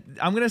sounds.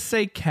 I'm gonna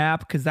say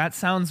cap because that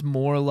sounds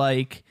more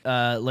like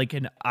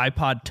an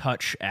iPod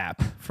Touch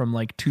app from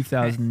like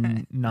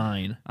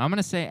 2009. I'm going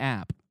to say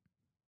app.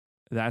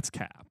 That's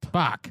cap.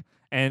 Fuck.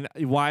 And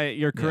why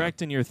you're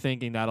correct in your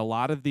thinking that a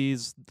lot of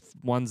these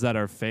ones that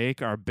are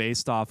fake are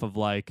based off of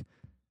like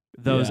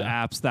those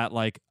Yeah. apps that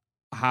like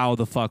how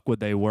the fuck would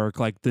they work?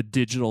 Like the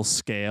digital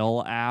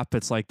scale app.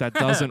 It's like that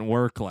doesn't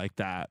work like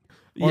that.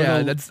 Or Yeah,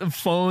 the that's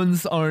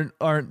phones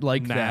aren't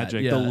like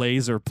magic. that. The Yeah.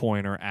 laser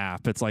pointer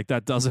app. It's like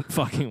that doesn't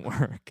fucking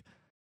work.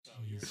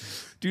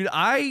 Dude,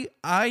 I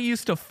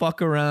used to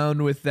fuck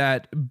around with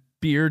that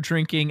beer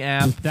drinking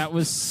app. That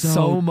was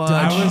So much.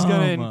 I was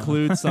gonna dumb.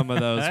 include some of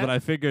those, but I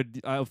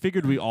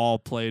figured we all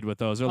played with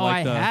those. Or Oh,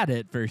 like I had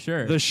it for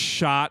sure. the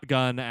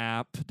shotgun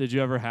app. Did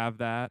you ever have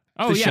that?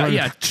 Oh, The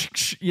yeah.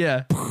 shot-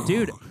 yeah.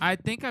 Dude, I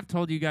think I've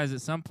told you guys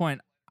at some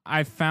point,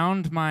 I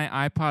found my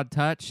iPod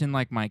Touch in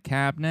like my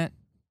cabinet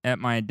at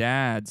my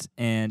dad's,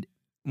 and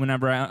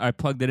whenever I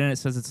plugged it in, it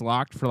says it's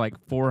locked for like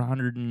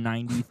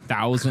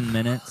 490,000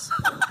 minutes.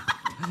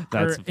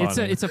 That's Or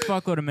funny. it's a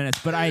fuckload of minutes,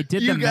 but I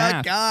did You the got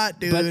math. got,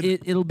 dude. But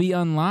it'll be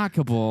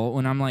unlockable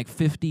when I'm like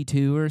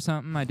 52 or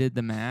something. I did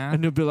the math.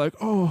 and you'll be like,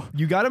 oh,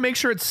 you got to make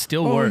sure it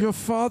still oh, works. your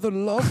father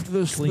loved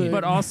this Clean. thing.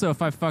 But also,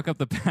 if I fuck up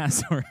the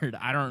password,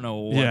 I don't know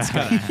what's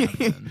Yeah. gonna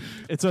happen.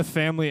 It's a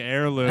family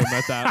heirloom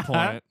at that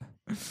point.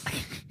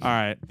 All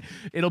right.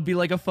 It'll be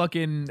like a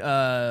fucking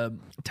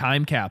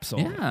time capsule.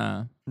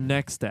 Yeah.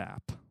 Next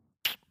app.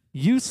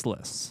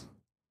 Useless.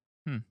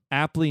 Hmm.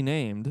 Aptly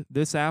named,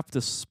 this app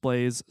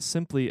displays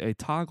simply a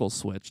toggle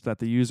switch that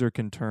the user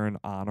can turn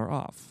on or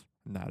off.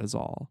 And that is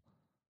all.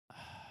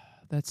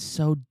 That's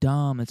so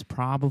dumb. It's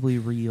probably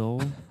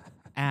real.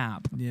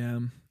 App. Yeah.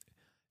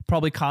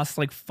 Probably costs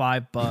like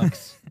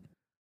 $5.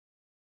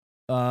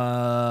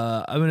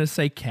 I'm gonna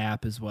say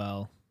cap as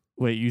well.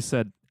 Wait, you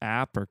said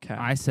app or cap?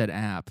 I said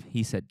app.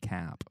 He said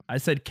cap. I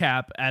said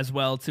cap as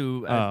well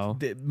too. Oh.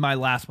 My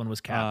last one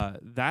was cap.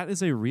 That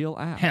is a real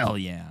app. Hell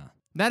yeah.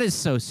 That is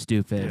so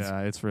stupid.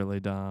 Yeah, it's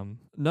really dumb.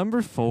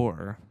 Number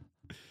 4,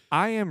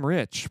 I Am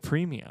Rich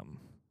Premium.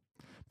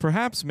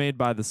 Perhaps made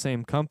by the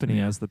same company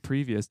Yeah. as the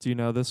previous. Do you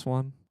know this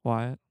one,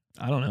 Wyatt?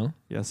 I don't know.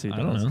 Yes, he does.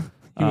 I don't know.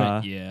 He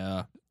went,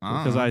 yeah.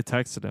 Because I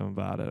texted him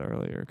about it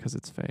earlier because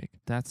it's fake.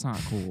 That's not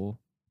cool.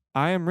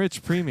 I Am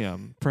Rich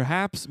Premium,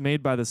 perhaps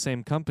made by the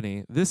same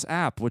company. This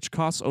app, which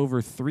costs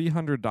over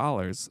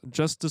 $300,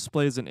 just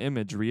displays an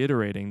image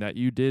reiterating that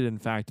you did in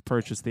fact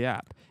purchase the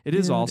app. It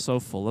is Dude. also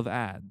full of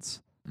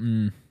ads.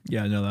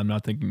 Yeah, no, I'm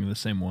not thinking of the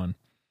same one.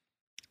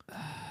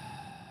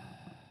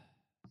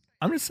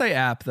 I'm gonna say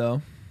app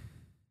though.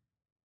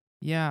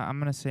 Yeah, I'm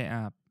gonna say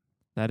app.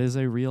 That is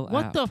a real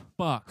What app. the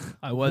fuck?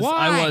 I was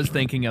Why?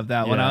 thinking of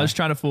that one. Yeah. I was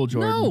trying to fool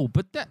Jordan. No,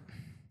 but that.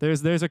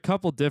 There's a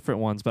couple different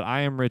ones, but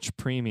I Am Rich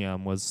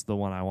Premium was the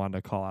one I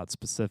wanted to call out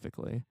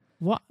specifically.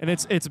 What? And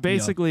it's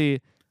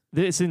basically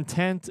this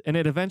intent, and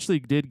it eventually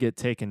did get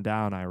taken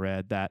down. I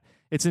read that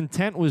its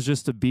intent was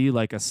just to be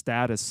like a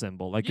status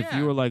symbol. Like if Yeah.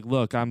 you were like,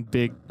 look, I'm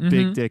big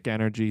dick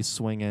energy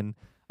swinging.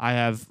 I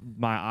have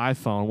my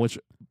iPhone, which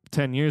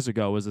 10 years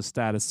ago was a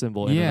status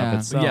symbol in and Yeah. of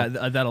itself. Yeah,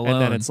 that alone.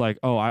 And then it's like,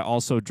 oh, I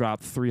also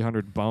dropped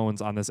 300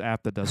 bones on this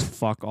app that does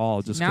fuck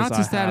all just Now because it's a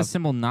I have. status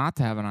symbol not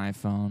to have an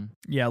iPhone.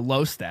 yeah,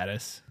 low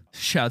status.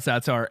 Shouts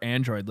out to our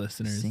Android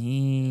listeners.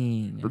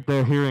 Sing.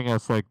 They're hearing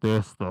us like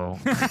this, though.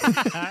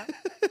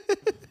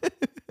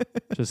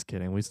 Just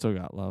kidding. We still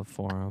got love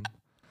for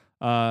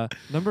them.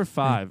 Number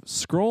 5,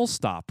 Scroll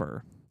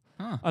Stopper.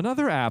 Huh.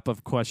 Another app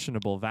of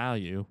questionable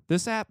value.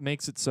 This app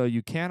makes it so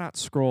you cannot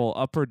scroll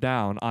up or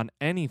down on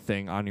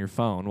anything on your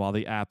phone while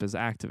the app is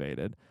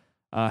activated,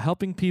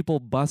 helping people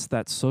bust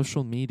that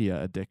social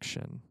media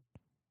addiction.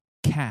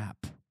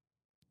 Cap.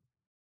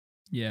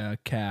 Yeah,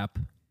 cap.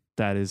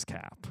 That is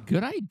cap.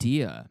 Good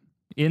idea.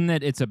 In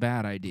that it's a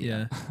bad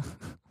idea. Yeah.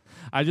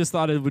 I just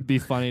thought it would be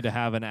funny to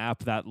have an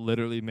app that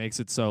literally makes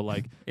it so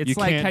like It's you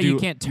like can't how do, you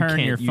can't turn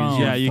can't your use- phone.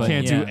 yeah, you but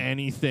can't yeah. do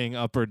anything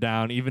up or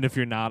down, even if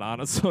you're not on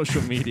a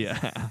social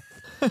media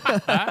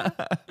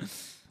app.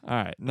 All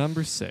right,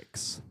 number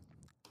 6.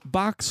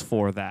 Box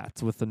for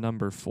that with the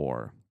number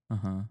 4.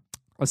 Uh-huh.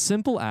 A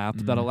simple app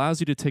that Mm. allows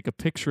you to take a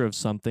picture of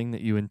something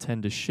that you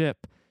intend to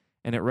ship,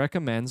 and it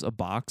recommends a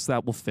box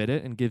that will fit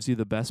it and gives you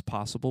the best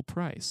possible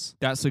price.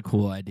 That's a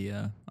cool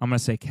idea. I'm gonna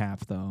say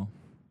cap though.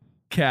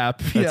 Cap.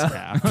 That's yeah.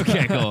 cap.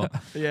 Okay, cool.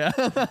 Yeah.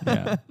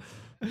 Yeah.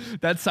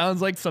 That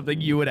sounds like something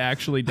you would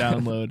actually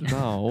download.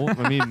 No,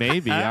 I mean,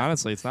 maybe.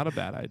 Honestly, it's not a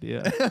bad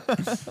idea.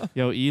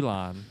 Yo,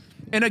 Elon.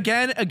 And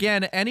again,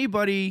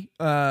 anybody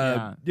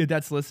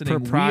that's listening, we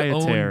Proprietary,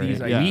 own these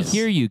yeah. We ideas.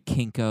 hear you,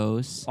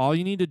 Kinkos. All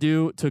you need to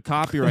do to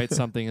copyright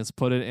something is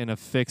put it in a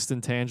fixed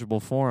and tangible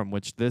form,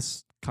 which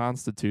this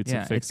constitutes a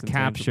Yeah, fixed it's and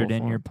tangible captured in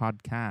form. your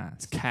podcast.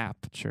 It's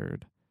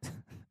captured.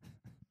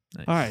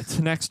 Nice. All right,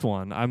 next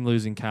one. I'm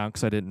losing count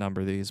because I didn't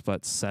number these,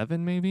 but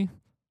 7 maybe?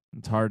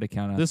 It's hard to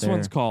count out This there.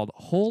 one's called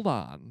Hold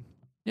On.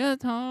 Yeah,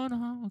 it's hard,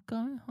 home.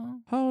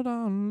 Hold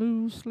on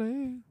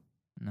loosely.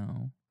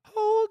 No.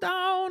 Hold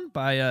On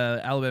by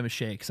Alabama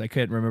Shakes. I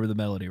couldn't remember the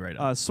melody right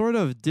now. A sort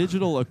of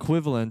digital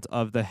equivalent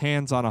of the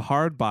Hands on a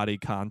Hard Body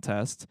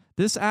contest.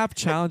 This app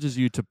challenges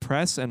you to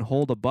press and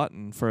hold a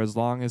button for as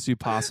long as you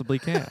possibly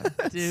can.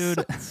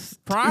 Dude,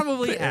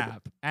 probably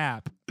app.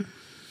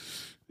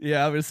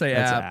 Yeah, I'm gonna say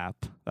That's app.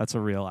 app. That's a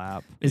real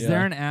app. Is Yeah.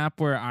 there an app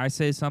where I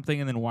say something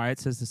and then Wyatt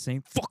says the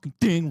same fucking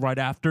thing right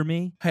after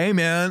me? Hey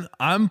man,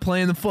 I'm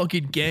playing the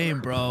fucking game,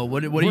 bro.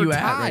 What are We're you tied.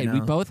 at right now?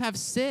 We both have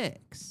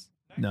 6.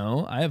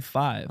 No, I have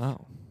 5.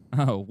 Oh.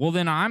 Oh, well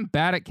then I'm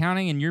bad at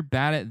counting and you're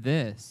bad at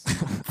this.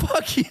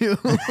 Fuck you.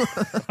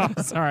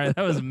 Sorry, that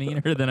was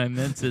meaner than I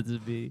meant it to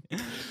be.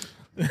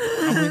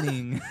 I'm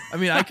winning. I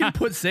mean, I can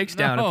put 6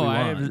 down if we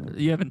want.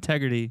 you have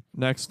integrity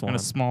Next and one. a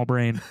small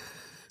brain.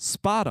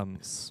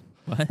 Spotums.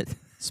 What?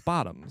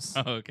 Spotums.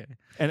 Oh, okay.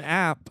 An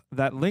app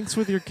that links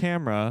with your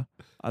camera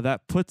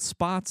that puts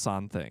spots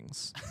on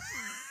things.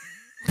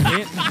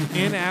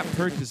 In-app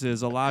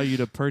purchases allow you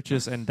to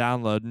purchase and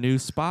download new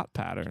spot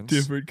patterns.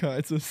 Different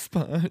kinds of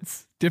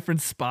spots.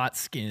 Different spot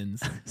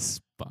skins.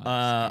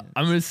 Spot.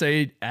 I'm gonna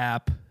say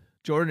app.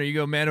 Jordan, are you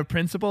go man of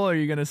principle or are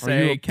you gonna Are you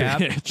say a cap?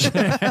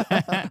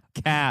 bitch?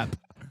 Cap.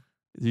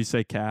 Did you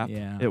say cap?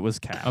 Yeah. It was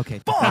cap. Okay.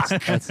 Fuck!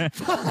 I was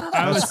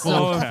That's so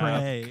full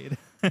cap.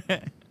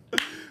 afraid.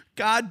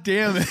 God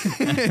damn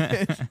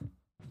it.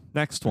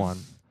 Next one.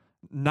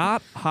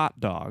 Not Hot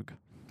Dog.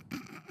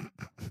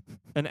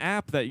 An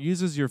app that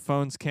uses your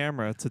phone's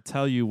camera to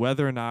tell you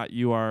whether or not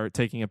you are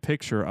taking a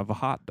picture of a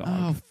hot dog.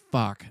 Oh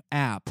fuck.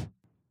 App.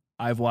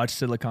 I've watched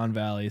Silicon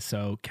Valley,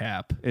 so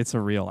cap. It's a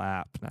real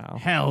app now.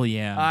 Hell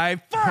yeah.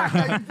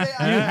 As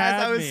had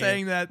I was me.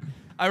 saying that,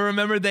 I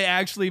remembered they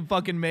actually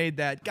fucking made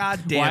that.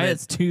 God damn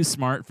Wyatt's it. too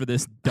smart for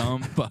this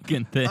dumb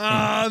fucking thing.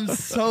 I'm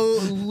so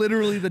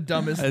literally the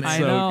dumbest It's man. I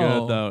so know.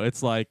 good though.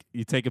 It's like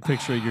you take a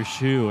picture of your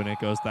shoe and it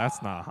goes,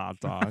 "That's not a hot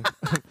dog."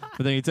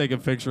 But then you take a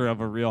picture of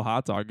a real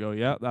hot dog, go,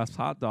 "Yep, that's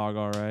hot dog,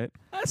 all right."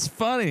 That's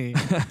funny.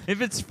 If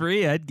it's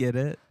free, I'd get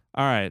it.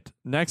 All right,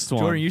 next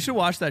one. Jordan, you should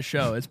watch that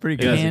show. It's pretty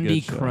Yeah, good. it's a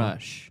Candy good show.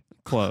 Crush.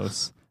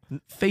 Close.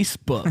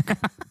 Facebook.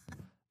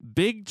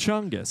 Big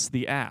Chungus,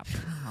 the app.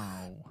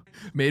 Oh.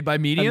 Made by A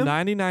Medium.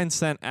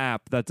 99-cent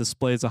app that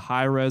displays a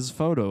high-res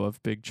photo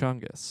of Big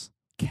Chungus.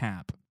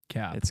 Cap.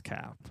 Cap. It's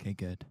cap. Okay,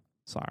 good.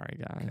 Sorry,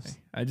 guys.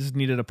 I just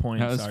needed a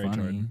point. That was Sorry, funny.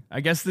 Jordan. I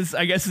guess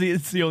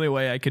it's the only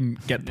way I can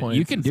get points.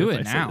 You can is do if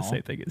it I say now. the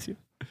same thing as you.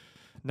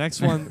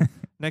 Next one.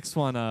 Next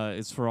one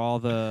is for all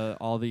the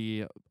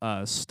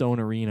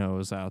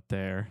stonerinos out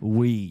there.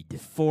 Weed.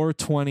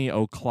 420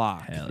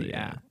 o'clock. Hell the yeah.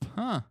 app.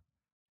 Huh.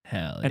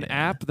 Hell An yeah.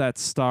 app that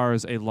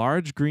stars a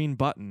large green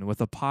button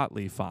with a pot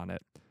leaf on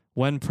it.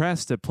 When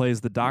pressed, it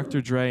plays the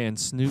Dr. Dre and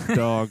Snoop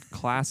Dogg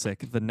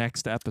classic, The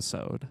Next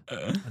Episode.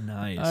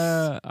 Nice.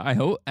 I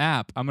hope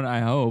app. I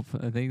hope.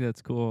 I think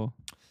that's cool.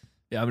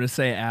 Yeah, I'm gonna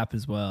say app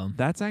as well.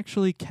 That's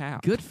actually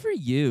Cap. Good for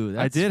you.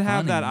 I That's did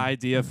have that funny.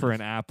 idea for an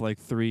app like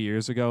 3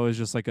 years ago. It was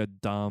just like a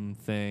dumb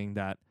thing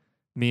that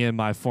me and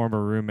my former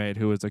roommate,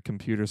 who was a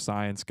computer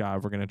science guy,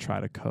 were going to try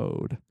to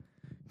code.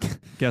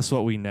 Guess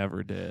what we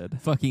never did?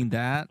 Fucking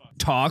that.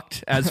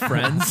 Talked as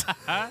friends.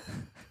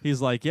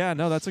 He's like, yeah,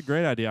 no, that's a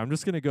great idea. I'm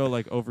just going to go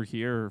like over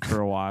here for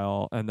a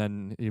while. And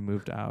then he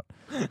moved out.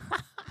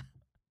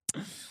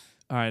 All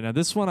right. Now,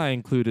 this one I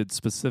included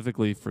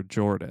specifically for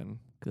Jordan.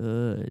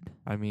 Good.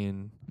 I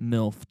mean,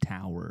 MILF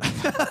Tower.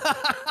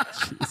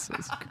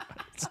 Jesus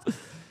Christ.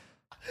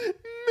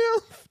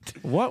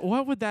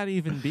 What would that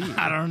even be?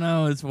 I don't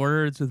know. It's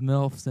words with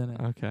MILFs in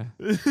it. Okay.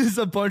 There's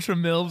a bunch of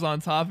MILFs on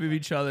top of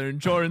each other, and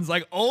Jordan's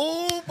like,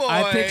 "Oh boy!"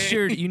 I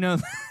pictured,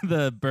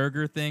 the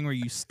burger thing where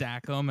you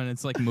stack them and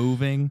it's like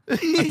moving.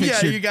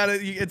 yeah, you gotta.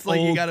 It's like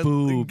you old gotta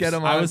boobs. get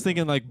them. I was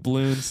thinking like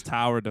Bloons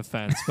Tower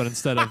Defense, but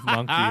instead of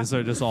monkeys,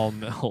 they're just all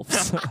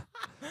MILFs.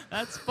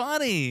 That's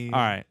funny. All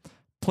right.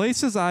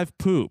 Places I've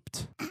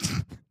pooped.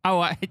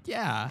 Oh,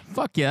 yeah.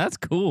 Fuck yeah. That's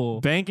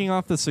cool. Banking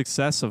off the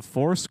success of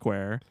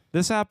Foursquare,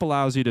 this app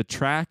allows you to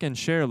track and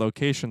share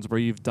locations where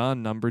you've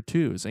done number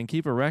 2s and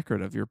keep a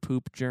record of your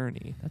poop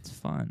journey. That's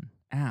fun.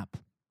 App.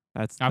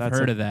 I've I've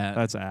heard of that.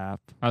 That's app.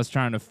 I was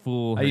trying to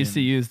fool I used to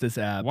him. use this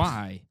app.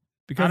 Why?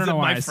 Because I don't know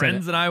why my I said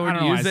friends it. and I I would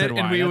don't know why I use said it, and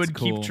why. we That's would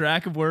cool. keep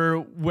track of where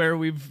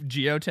we've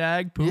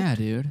geotagged poop. Yeah,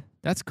 dude.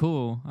 That's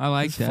cool. I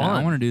like It's that. fun.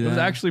 I want to do that. It was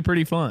actually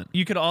pretty fun.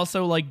 You could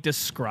also like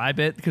describe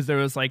it because there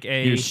was like your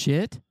a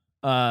shit.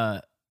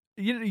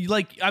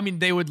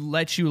 they would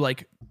let you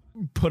like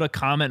put a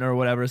comment or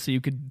whatever, so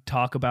you could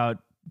talk about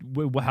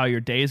how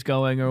your day's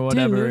going or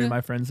whatever. Dude. And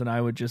my friends and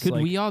I would just Could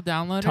like we all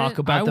download talk it?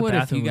 about I the would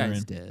if you bathroom we're guys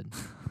in. did.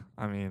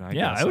 I mean, I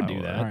Yeah, guess I would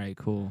do that. All right,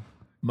 cool.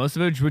 most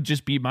of it would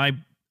just be my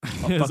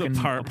His fucking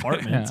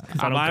apartment. Yeah. 'Cause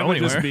I don't Mine go would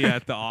anywhere. just be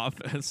at the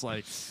office.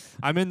 Like,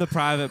 I'm in the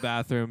private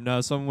bathroom. No,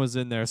 someone was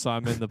in there, so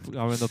I'm in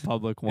the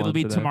public one. It'll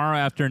be today. tomorrow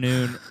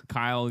afternoon.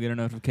 Kyle will get a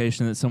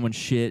notification that someone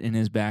shit in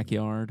his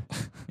backyard.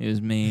 It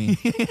was me.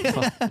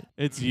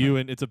 It's you,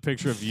 and it's a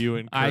picture of you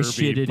and Kirby I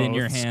shitted in both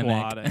your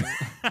hammock. squatting.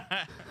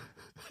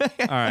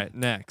 All right,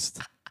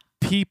 next.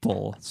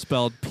 People,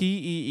 spelled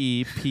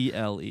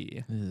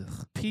P-E-E-P-L-E.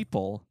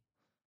 People,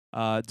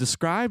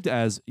 described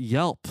as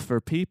Yelp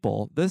for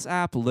people, this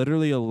app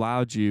literally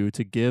allowed you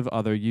to give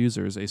other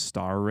users a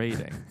star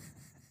rating.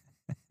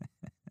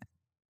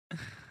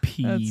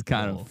 That's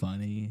kind People. of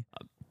funny.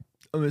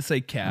 I'm gonna say I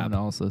cap. would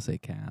also say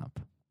cap.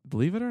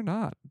 Believe it or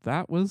not,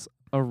 that was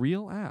a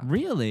real app.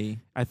 Really?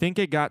 I think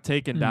it got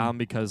taken Hmm. down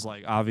because,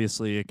 like,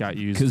 obviously it got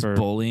used Because for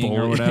bullying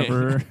or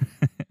whatever.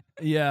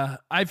 Yeah,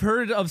 I've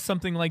heard of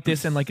something like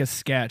this in like a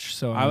sketch.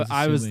 So I was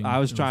assuming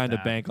it trying to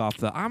that. bank off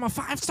the I'm a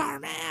 5-star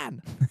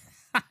man.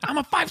 I'm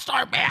a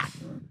 5-star man.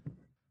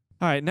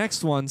 All right,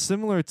 next one,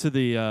 similar to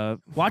the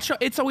Watch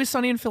It's Always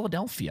Sunny in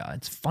Philadelphia.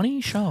 It's a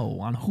funny show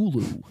on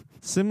Hulu.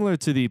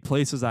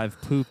 Places I've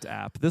Pooped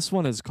app. This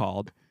one is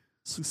called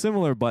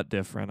similar but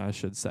different, I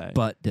should say.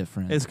 But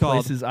different. It's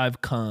called Places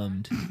I've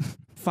cummed.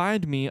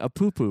 Find Me a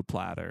Poo Poo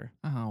Platter.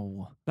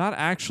 Oh. Not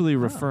actually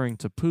referring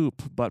to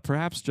poop, but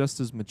perhaps just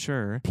as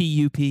mature.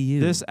 P-U-P-U.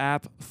 This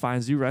app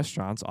finds you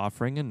restaurants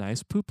offering a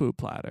nice poo poo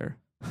platter.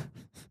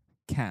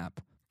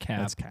 cap. Cap.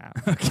 That's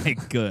cap. Okay,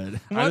 good.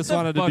 I just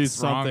wanted to do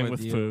something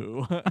with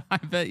you? poo. I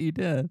bet you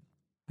did.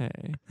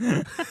 Hey.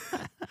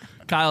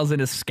 Kyle's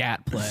in a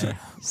scat play.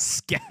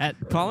 Scat.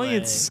 Calling play.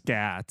 it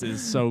scat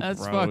is so That's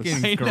gross.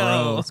 fucking I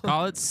know. gross.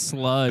 Call it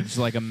sludge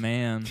like a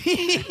man.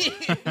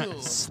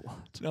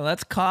 No,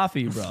 that's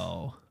coffee, bro.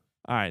 All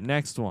right,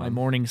 next My one.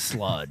 morning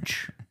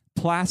sludge.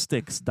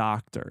 Plastics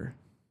Doctor.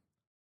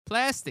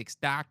 Plastics,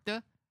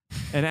 doctor.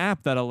 An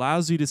app that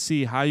allows you to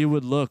see how you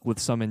would look with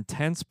some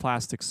intense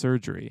plastic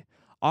surgery.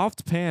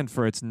 Oft panned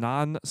for its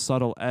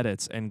non-subtle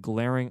edits and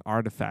glaring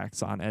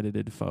artifacts on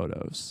edited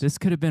photos. This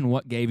could have been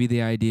what gave you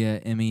the idea,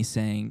 Emmy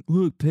saying,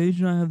 look, Paige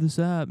and I have this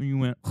app. And you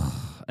went,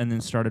 and then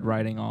started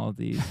writing all of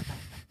these.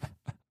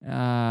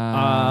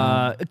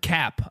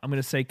 Cap. I'm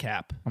gonna say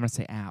cap. I'm going to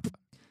say app.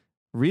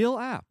 Real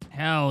app.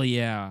 Hell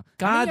yeah.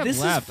 God, How many have this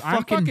is left? I'm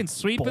fucking fucking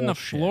sweeping bullshit. the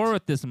floor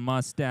with this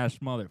mustache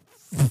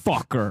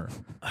motherfucker.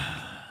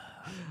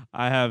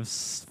 I have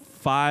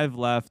 5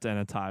 left and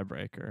a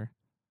tiebreaker.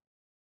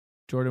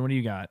 Jordan, what do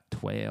you got?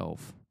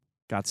 12.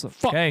 Got some.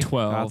 Fuck Okay.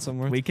 12. Got some.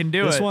 We can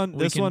do this it. one.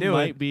 We This can one do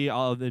might it. be.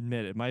 I'll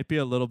admit it might be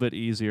a little bit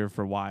easier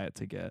for Wyatt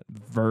to get.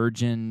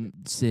 Virgin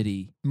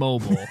City.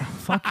 Mobile.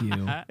 Fuck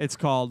you. It's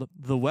called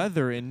The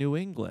Weather in New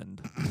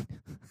England.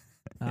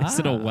 Is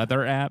it a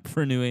weather app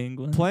for New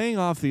England? Playing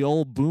off the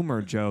old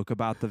boomer joke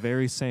about the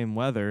very same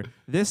weather,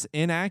 this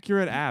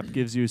inaccurate app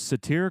gives you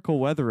satirical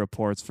weather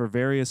reports for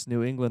various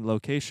New England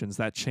locations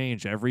that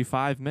change every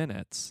 5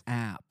 minutes.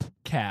 App.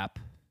 Cap.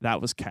 That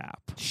was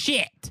cap.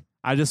 Shit.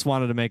 I just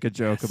wanted to make a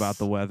joke about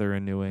the weather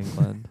in New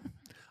England.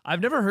 I've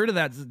never heard of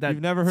that.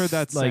 You've never heard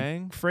that like,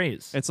 saying?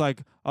 phrase. It's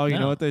like, oh, you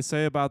No. know what they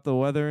say about the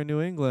weather in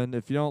New England?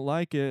 If you don't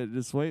like it,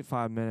 just wait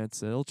 5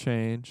 minutes. It'll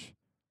change.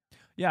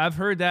 Yeah, I've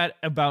heard that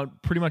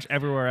about pretty much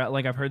everywhere.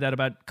 Like I've heard that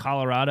about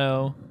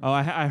Colorado. Oh,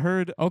 I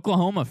heard.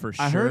 Oklahoma for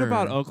sure. I heard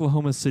about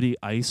Oklahoma City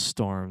ice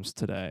storms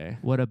today.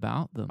 What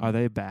about them? Are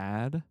they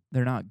bad?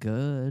 They're not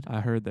good.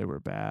 I heard they were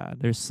bad.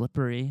 They're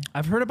slippery.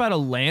 I've heard about a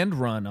land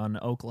run on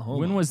Oklahoma.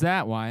 When was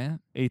that, Wyatt?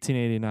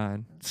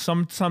 1889.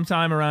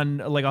 Sometime around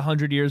like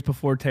 100 years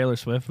before Taylor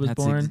Swift was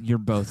born. You're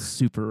both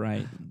super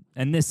right.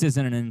 And this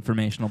isn't an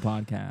informational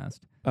podcast.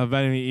 But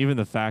I mean, even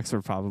the facts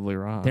are probably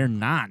wrong. They're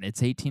not.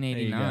 It's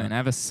 1889. I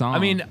have a song. I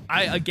mean,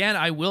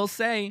 I will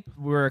say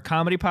we're a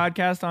comedy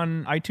podcast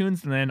on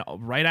iTunes, and then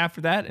right after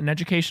that, an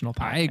educational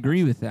podcast. I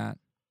agree with that.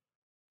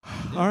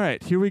 All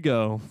right, here we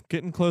go.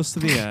 Getting close to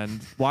the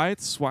end.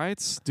 Wyatt's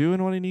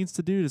doing what he needs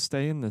to do to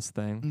stay in this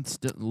thing. It's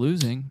still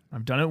losing.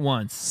 I've done it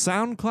once.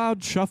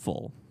 SoundCloud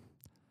Shuffle.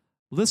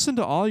 Listen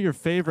to all your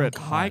favorite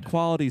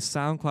high-quality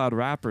SoundCloud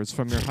rappers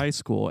from your high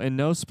school in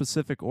no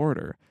specific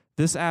order.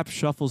 This app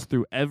shuffles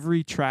through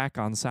every track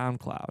on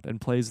SoundCloud and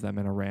plays them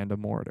in a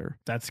random order.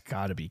 That's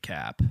got to be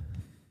Cap.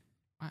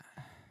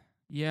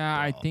 Yeah,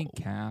 I think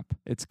Cap.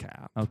 It's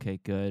Cap. Okay,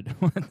 good.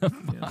 What the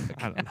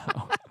fuck? I don't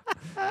know.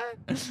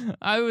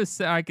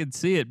 I could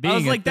see it being. I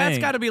was like, a that's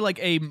thing. got to be like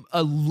a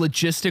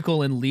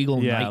logistical and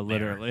legal Yeah, nightmare.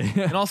 literally.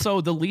 And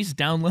also the least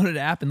downloaded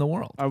app in the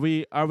world. Are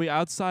we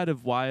outside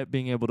of Wyatt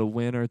being able to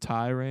win or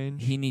tie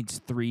range? He needs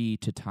 3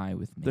 to tie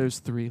with me. There's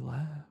 3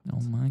 left.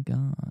 Oh my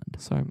god!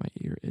 Sorry, my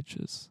ear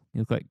itches.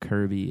 You look like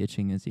Kirby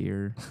itching his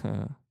ear.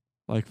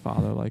 Like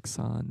father, like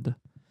son.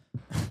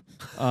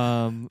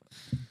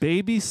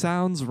 Baby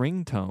sounds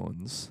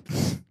ringtones.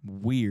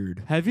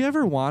 Weird. Have you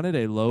ever wanted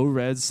a low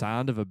red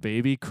sound of a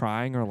baby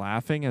crying or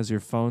laughing as your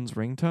phone's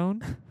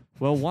ringtone?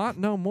 Well, want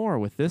no more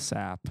with this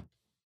app.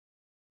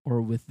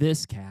 Or with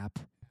this Cap.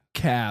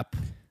 Cap.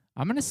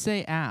 I'm gonna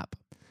say app.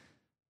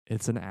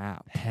 It's an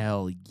app.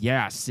 Hell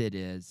yes, it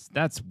is.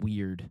 That's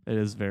weird. It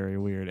is very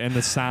weird. And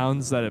the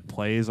sounds that it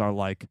plays are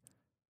like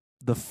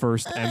the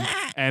first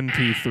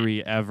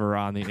MP3 ever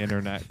on the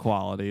internet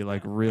quality,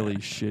 like really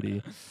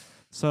shitty.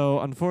 So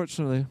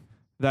unfortunately,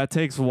 that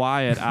takes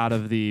Wyatt out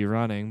of the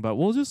running, but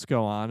we'll just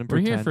go on and We're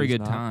pretend here for a he's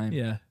good not. time.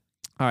 Yeah.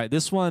 All right,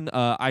 this one,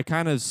 I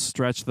kind of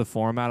stretched the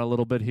format a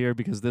little bit here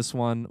because this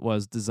one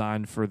was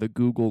designed for the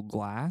Google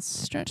Glass,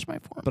 Stretch my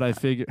form. but I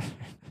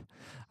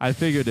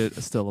figured it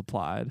still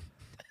applied.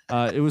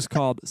 It was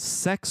called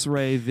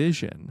Sex-Ray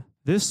Vision.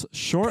 This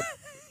short...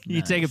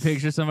 You take a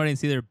picture of somebody and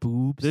see their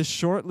boobs. This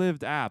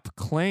short-lived app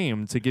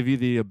claimed to give you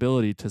the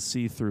ability to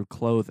see through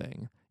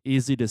clothing.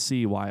 Easy to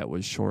see why it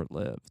was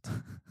short-lived.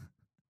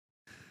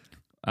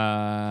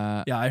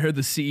 Yeah, I heard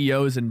the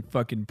CEO is in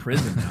fucking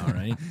prison now,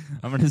 right?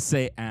 I'm gonna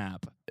say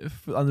app. It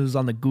was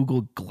on the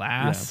Google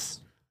Glass. Yes.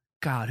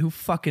 God, who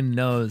fucking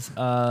knows?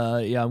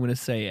 Yeah, I'm gonna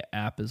say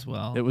app as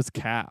well. It was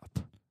Cap.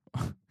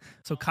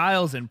 So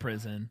Kyle's in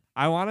prison.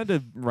 I wanted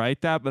to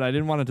write that, but I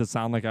didn't want it to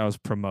sound like I was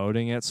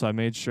promoting it, so I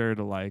made sure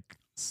to like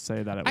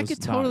say that it was I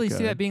could not totally see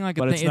good. that being like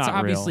a But thing. it's It's not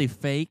obviously real.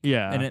 fake.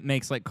 Yeah. And it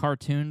makes like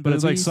cartoon But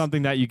it's like boobies,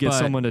 something that you get but-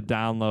 someone to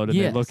download and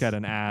they Yes. look at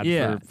an ad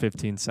Yeah. for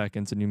 15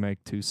 seconds and you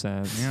make 2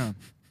 cents. Yeah.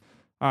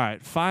 All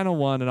right, final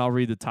one, and I'll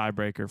read the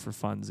tiebreaker for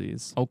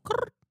funsies. Oh.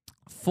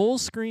 Full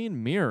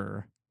screen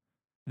mirror.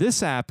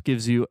 This app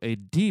gives you a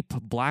deep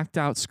blacked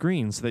out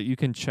screen so that you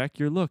can check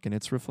your look and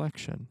its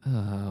reflection.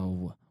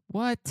 Oh.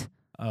 What?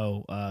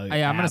 Oh,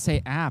 Yeah, I'm gonna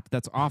say app.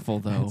 That's awful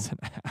though. It's an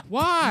app.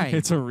 Why?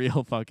 It's a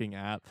real fucking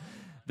app.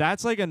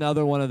 That's like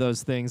another one of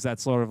those things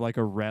that's sort of like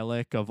a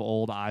relic of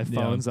old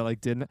iPhones that like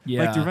didn't. Like, do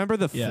Yeah. you remember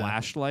the Yeah.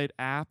 flashlight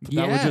app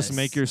that would just Yes.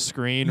 make your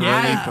screen Yeah. really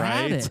I had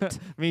bright? it.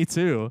 Me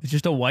too. it's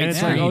just a white And it's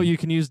screen. like, oh, you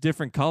can use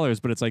different colors,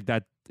 but it's like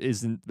that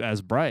isn't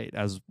as bright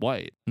as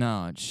white.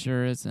 No, it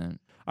sure isn't.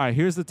 All right,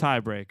 here's the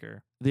tiebreaker.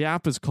 The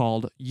app is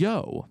called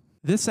Yo.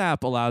 This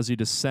app allows you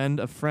to send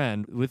a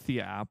friend with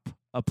the app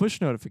a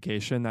push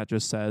notification that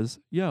just says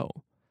Yo.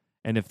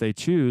 And if they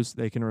choose,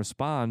 they can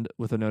respond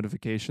with a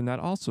notification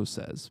that also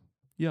says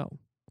Yo.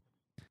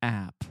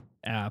 App.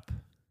 app.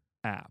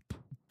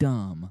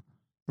 Dumb.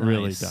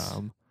 Really Nice.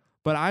 dumb.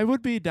 But I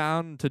would be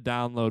down to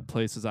download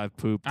places I've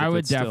pooped. I if would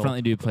it's still-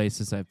 definitely do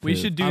places I've We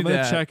pooped. should do I'm gonna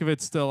that. check if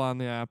it's still on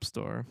the App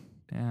Store.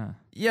 Yeah.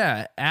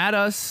 Yeah, add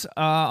us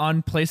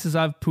on places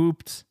I've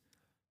pooped.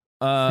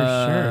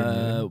 sure,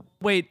 dude.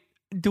 Wait,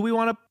 do we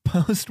want to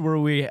post where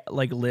we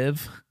like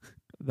live?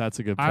 That's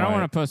a good point. I don't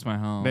want to post my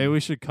home. Maybe we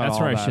should cut That's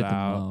all where I that shit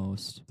out. the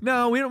most.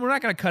 No, we're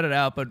not gonna cut it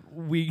out. But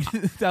we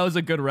that was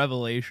a good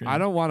revelation. I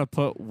don't want to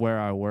put where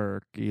I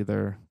work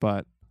either,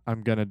 but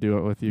I'm gonna do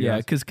it with you Yeah,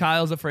 guys. because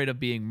Kyle's afraid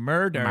of being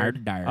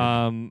murdered.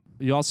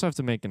 You also have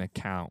to make an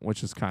account,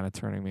 which is kind of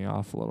turning me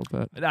off a little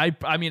bit.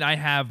 I mean, I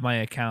have my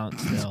account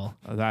still.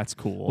 That's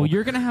cool. Well,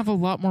 you're gonna have a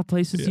lot more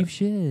places Yeah. you've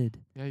shit.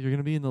 yeah, you're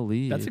gonna be in the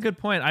lead. That's a good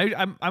point.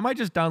 I might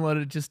just download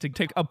it just to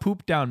take a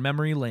poop down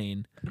memory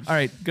lane. All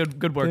right,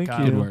 good work, Thank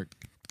Kyle. you. Good work.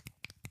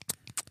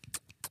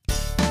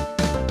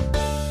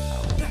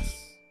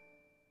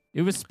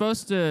 It was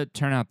supposed to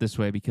turn out this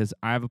way because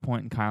I have a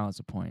point and Kyle has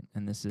a point,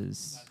 and this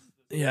is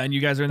Yeah, and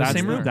you guys are in the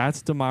same room.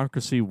 That's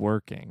democracy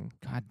working.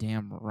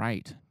 goddamn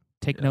right.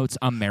 Take notes,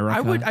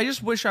 America. I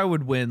just wish I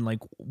would win like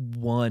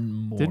one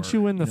more. Didn't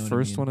you win the know what I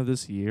first mean? one of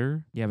this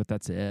year? Yeah, but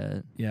that's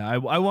it. Yeah,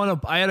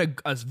 I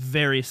had a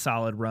very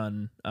solid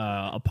run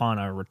upon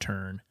our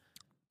return.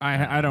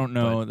 I don't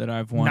know But that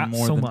I've won not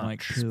more so than much.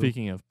 like 2.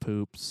 Speaking of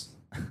poops,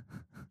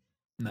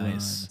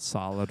 Nice.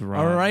 solid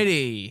run.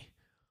 Alrighty.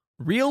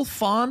 Real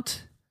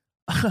font?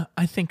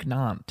 I think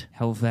not.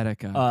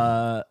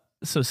 Helvetica.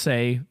 So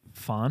say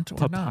font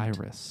or not.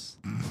 Papyrus.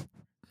 All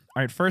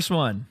right, first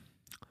one.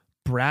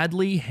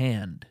 Bradley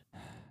Hand.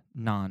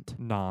 Nant.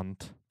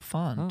 Nant.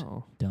 Font.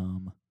 Oh,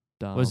 Dumb.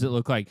 dumb. What does it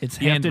look like?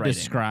 It's you have to handwriting.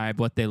 describe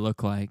what they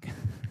look like.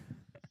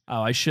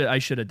 Oh, I should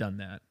have done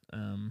that.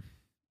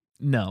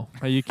 No.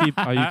 Are you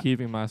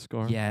keeping my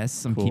score?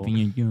 Yes, I'm Cool. keeping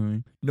it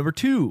going. Number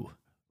 2.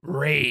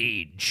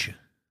 Rage.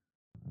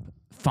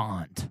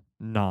 Font.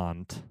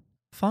 Nant.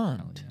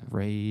 Font.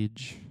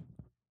 Rage.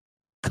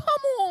 Come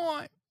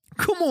on.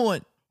 Come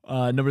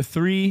on. Number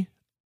 3.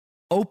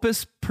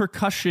 Opus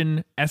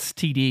Percussion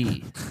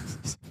STD.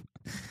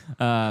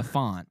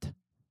 Font.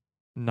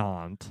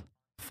 Nant.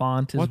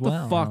 Font as What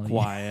well. the fuck, Oh, yeah.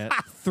 Wyatt?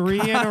 3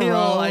 in a Kyle,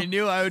 row. I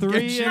knew I would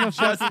Three get in you a just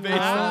fucking based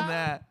row? on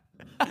that.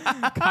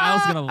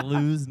 Kyle's gonna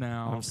lose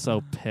now. I'm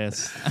so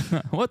pissed.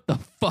 What the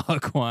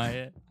fuck,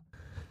 Wyatt?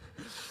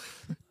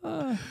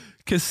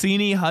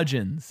 Cassini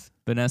Hudgens.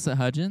 Vanessa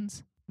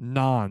Hudgens?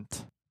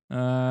 Nant.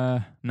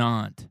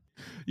 Not.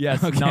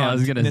 Yes, Okay, I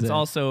was Nantes. gonna And it's say.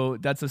 also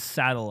that's a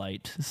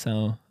satellite,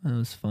 so that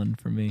was fun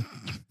for me.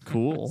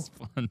 Cool. It's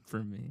fun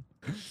for me.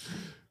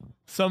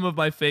 Some of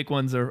my fake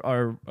ones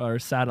are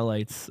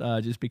satellites,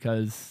 just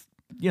because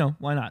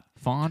why not?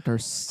 Font or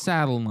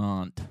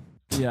satellite?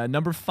 Yeah,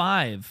 number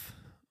 5,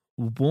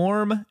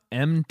 Warm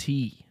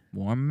MT.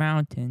 Warm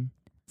Mountain.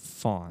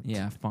 Font.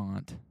 Yeah,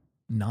 font.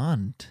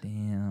 Nant.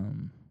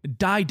 Damn.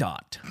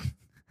 Didot.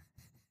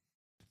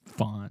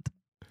 Font.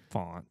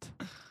 Font.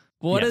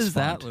 What Yes, does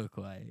that font. look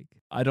like?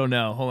 I don't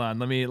know. Hold on.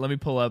 Let me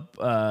pull up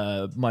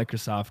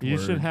Microsoft You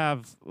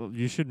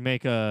Word. should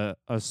make a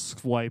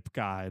swipe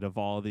guide of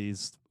all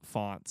these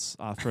fonts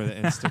for the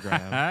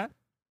Instagram.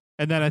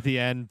 And then at the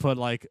end, put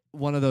like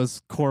one of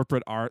those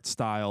corporate art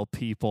style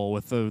people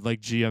with the like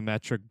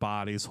geometric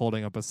bodies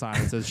holding up a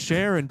sign that says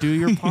 "Share and do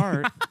your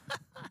part."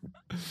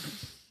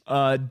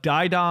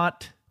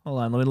 Didot. Hold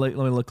on. Let me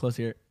look close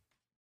here.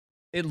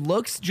 It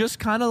looks just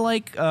kind of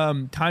like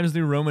Times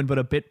New Roman, but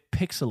a bit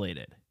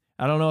pixelated.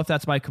 I don't know if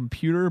that's my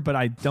computer, but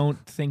I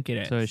don't think it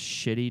is. So a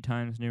shitty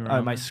Times New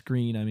Roman. My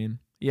screen. I mean,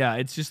 yeah,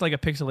 it's just like a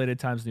pixelated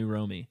Times New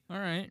Romy. All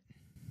right.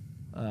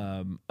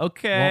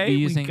 Okay. Won't be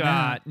using we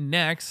got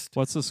next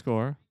What's the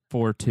score?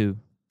 4-2.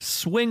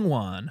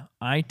 Swingwan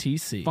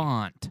ITC.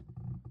 Font.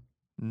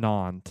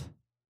 Nant.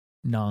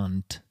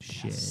 Nant.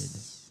 Shed.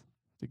 Yes.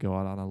 To go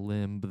out on a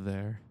limb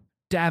there.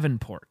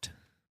 Davenport.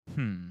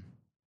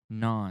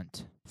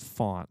 Not.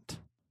 Font.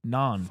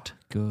 Nant.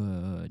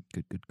 Good.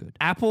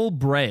 Apple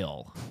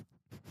Braille.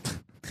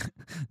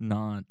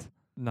 Not.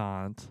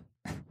 Nant.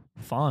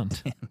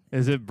 Font.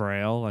 Is it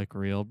Braille, like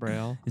real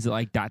Braille? Is it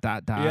like ...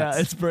 Yeah,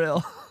 it's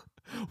Braille.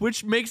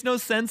 Which makes no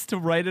sense to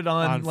write it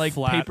on like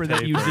flat paper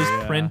that you paper, just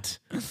yeah. print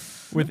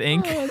with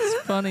ink. Oh,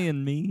 it's funny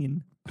and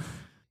mean.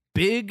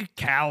 Big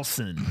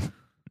Carlson.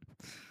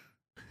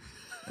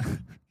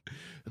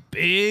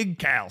 Big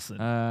Carlson.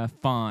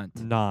 Font.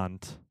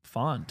 Nant.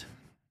 Font.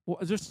 Well,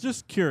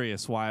 just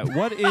curious, Wyatt.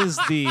 What is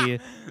the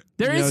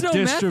There is no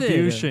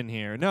distribution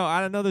here? No,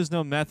 I don't know. There's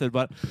no method,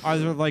 but are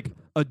there like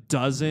a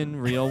dozen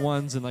real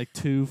ones and like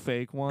 2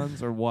 fake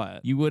ones, or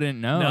what? You wouldn't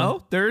know.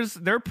 No,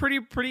 they're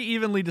pretty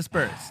evenly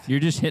dispersed. You're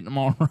just hitting them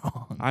all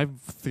wrong. I've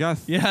got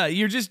Yeah,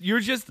 you're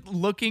just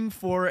looking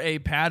for a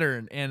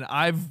pattern, and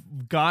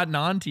I've gotten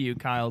on to you,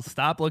 Kyle.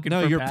 Stop looking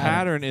no. for Your patterns.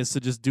 pattern is to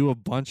just do a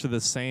bunch of the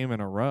same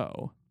in a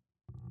row.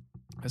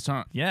 It's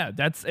not. Yeah,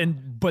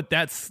 but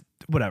that's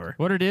whatever.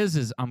 What it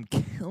is I'm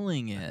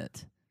killing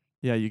it.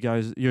 Yeah, you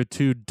guys, your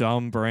 2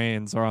 dumb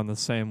brains are on the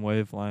same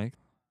wavelength.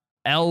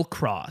 L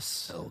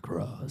Cross.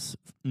 Cross.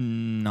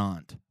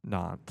 Not.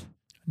 Nant.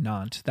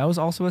 Not. That was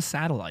also a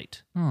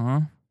satellite.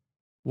 Uh-huh.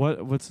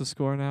 What's the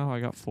score now? I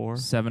got 4.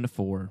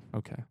 7-4.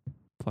 Okay,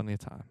 plenty of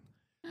time.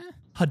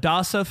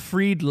 Hadassah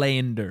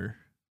Friedlander.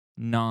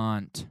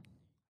 Not.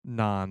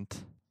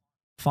 Nant.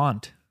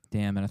 Font.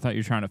 Damn it. I thought you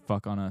were trying to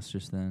fuck on us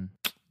just then.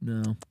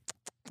 No.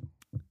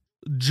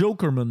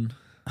 Jokerman.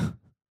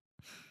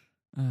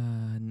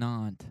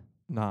 Not.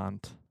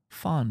 Nant.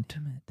 Font.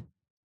 Damn it.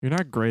 You're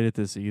not great at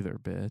this either,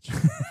 bitch.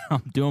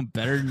 I'm doing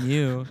better than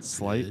you.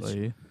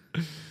 Slightly.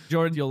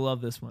 Jordan, you'll love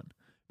this one.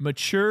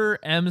 Mature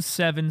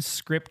M7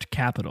 script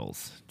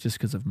capitals. Just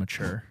because of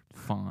mature.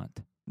 Font.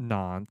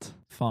 Nant.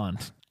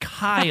 Font.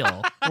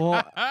 Kyle.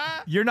 Well,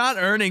 You're not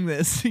earning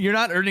this. You're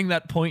not earning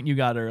that point you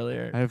got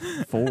earlier. I have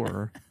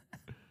 4.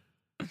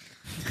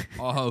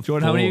 Oh,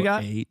 Jordan, how many you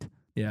got? 8.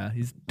 Yeah,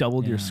 he's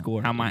doubled your Yeah.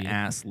 score. How my idiot.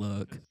 ass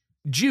look.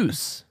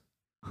 Juice.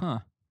 Huh.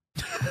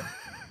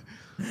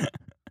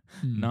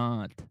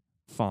 Not.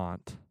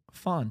 Font.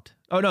 Font.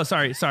 Oh, no,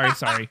 sorry.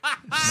 Such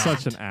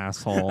an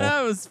asshole.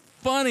 That was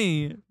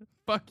funny.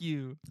 Fuck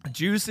you.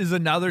 Juice is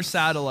another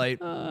satellite.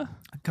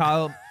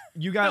 Kyle,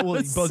 you guys, well,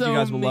 both so you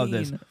guys will love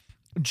this. mean.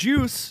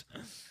 JUICE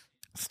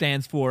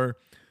stands for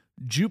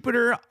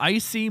Jupiter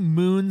Icy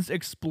Moons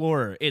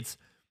Explorer. It's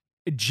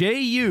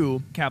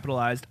JU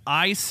capitalized,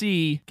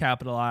 IC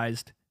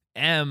capitalized,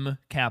 M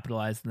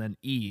capitalized, and then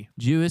E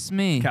Juice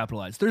me.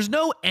 capitalized. There's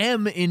no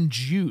M in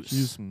juice.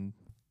 Juice me.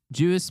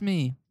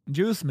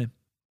 Juice me.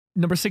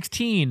 Number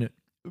 16,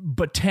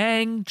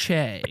 Batang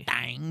Che.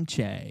 Dang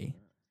Che.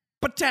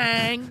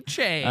 Batang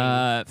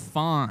Che.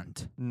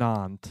 Font.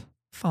 Nant.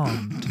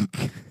 Font.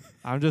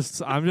 I'm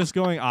just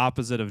going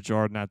opposite of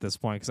Jordan at this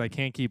point because I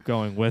can't keep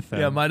going with him.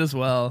 Yeah, might as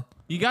well.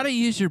 You got to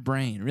use your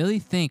brain. Really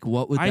think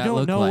what would I that don't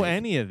look know like.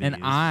 any of these.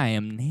 And I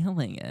am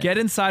nailing it. Get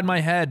inside my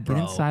head, bro.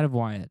 Get inside of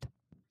Wyatt.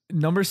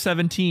 Number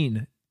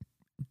 17,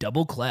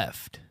 Double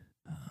Cleft.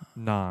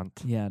 Nant.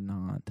 Yeah,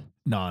 not.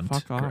 Nont.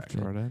 Fuck off, Correct.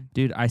 Jordan.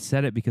 Dude, I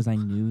said it because I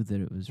knew that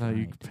it was No, right.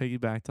 you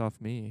piggybacked off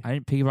me. I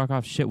didn't piggyback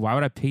off shit. Why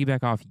would I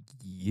piggyback off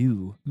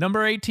you?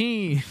 Number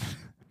 18,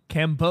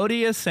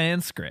 Cambodia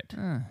Sanskrit.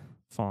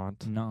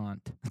 Font. Not.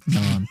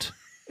 Nont.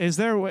 Is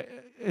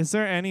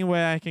there any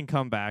way I can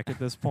come back at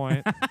this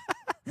point?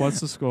 What's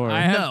the score?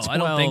 I have No, 12 I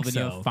don't think and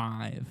you so. have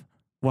 5.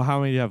 Well, how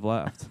many do you have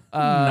left?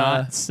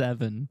 Not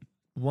 7.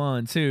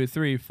 1, 2,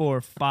 3,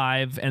 4,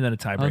 5, and then a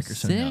tiebreaker.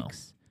 So no.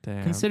 6?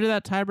 Damn. Consider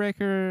that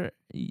tiebreaker.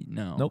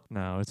 No. Nope.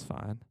 No, it's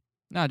fine.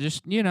 No,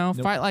 just, Nope.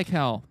 fight like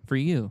hell for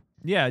you.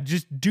 Yeah,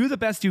 just do the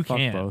best you Fuck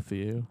can. both of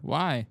you.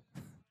 Why?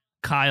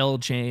 Kyle,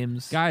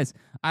 James. Guys,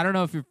 I don't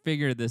know if you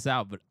figured this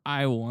out, but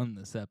I won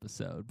this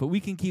episode. But we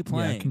can keep Yeah,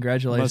 playing.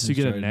 congratulations. Unless you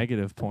get Jordan. a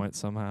negative point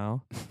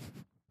somehow.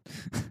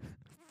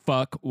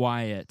 Fuck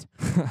Wyatt.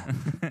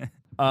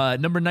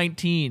 Number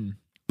 19,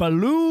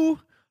 Baloo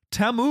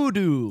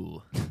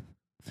Tamudu.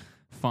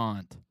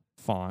 Font.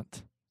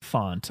 Font.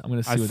 Font. I'm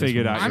going to see I what this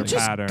figured one out is. I'm your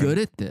just pattern. good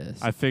at this.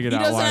 I figured he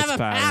out doesn't why have it's a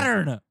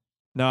pattern. pattern.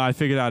 No, I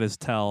figured out his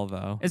tell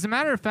though. As a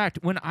matter of fact,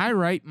 when I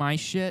write my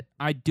shit,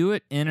 I do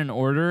it in an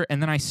order,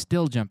 and then I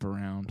still jump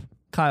around.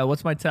 Kyle,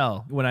 what's my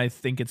tell when I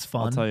think it's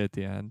fun? I'll tell you at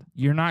the end.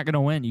 You're not going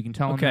to win. You can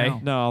tell Okay.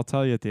 him No, I'll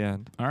tell you at the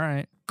end. now. All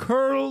right.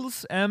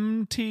 Curls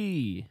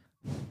MT.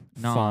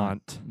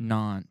 Font.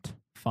 Not.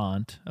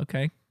 Font.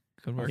 Okay.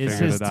 Good work. It's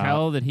figured his it out.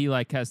 tell that he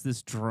has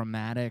this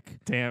dramatic.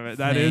 Damn it,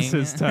 that is Thing.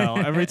 his tell.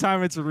 Every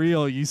time it's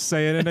real, you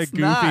say it in a It's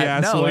goofy not.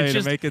 ass No, way it's to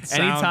just make it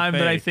sound anytime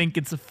that I fake. think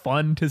it's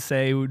fun to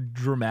say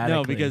dramatically.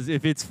 No, because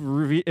if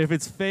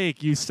it's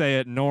fake, you say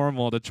it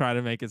normal to try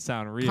to make it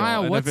sound real.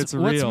 Kyle, and what's if it's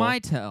real, my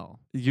tell?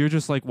 you're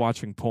just like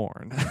watching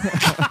porn.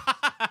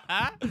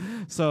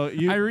 So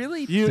I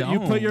really you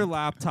don't. put your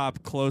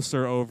laptop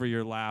closer over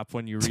your lap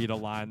when you read a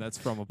line that's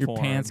from a Your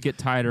porn. pants get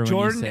tighter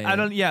Jordan, when you say I it.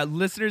 don't. Yeah,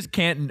 listeners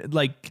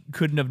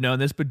couldn't have known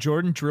this, but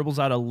Jordan dribbles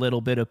out a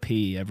little bit of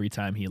pee every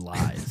time he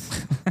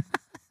lies.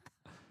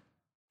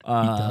 He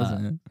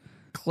doesn't.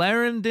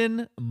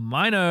 Clarendon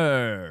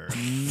Minor.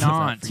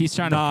 Not. He's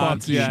trying to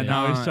Nont, fuck you. yeah,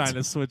 now he's Nont. trying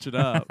to switch it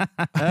up.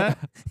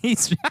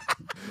 He's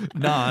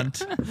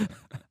Nont.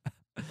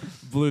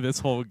 Blew this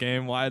whole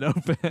game wide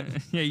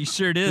open. yeah, you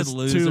sure did, Just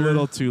loser. too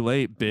little, too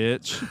late,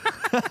 bitch.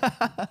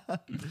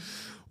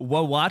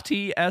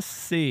 Wawati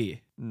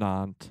SC.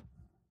 Nont.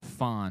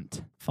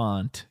 Font.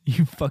 Font.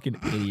 You fucking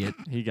idiot.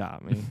 He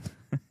got me.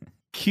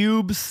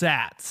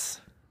 CubeSats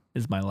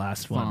is my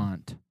last one.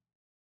 Font.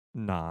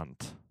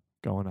 Nont.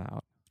 Going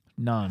out.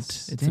 Nont.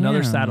 It's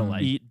another Damn.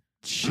 satellite. Eat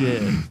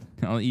shit.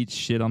 I'll eat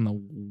shit on the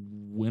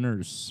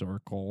winner's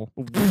circle.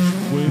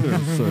 Winner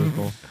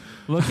circle.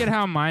 Look at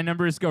how my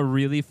numbers go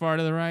really far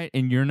to the right,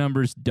 and your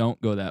numbers don't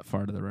go that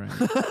far to the right.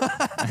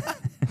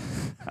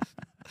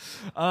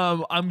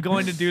 I'm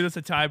going to do this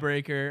a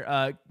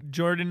tiebreaker.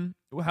 Jordan,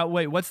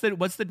 what's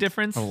the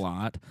difference? A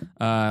lot.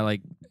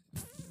 Like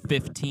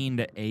 15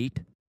 to 8.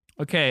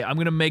 Okay, I'm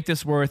gonna make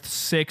this worth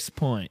 6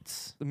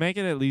 points. Make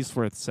it at least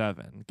worth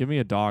 7. Give me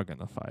a dog in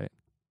the fight.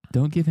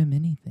 Don't give him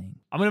anything.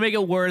 I'm gonna make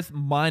it worth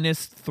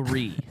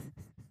 -3.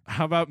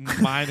 How about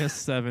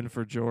 -7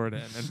 for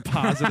Jordan and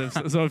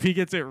positive? So if he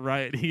gets it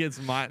right, he gets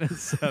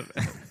 -7.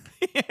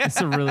 That's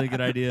a really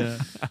good idea.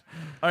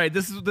 All right,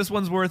 this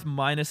one's worth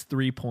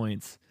 -3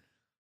 points.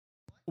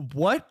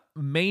 What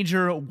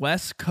major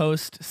West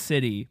Coast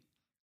city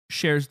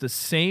shares the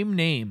same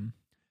name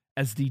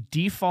as the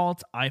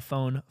default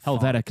iPhone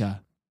font?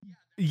 Helvetica.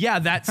 Yeah,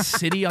 that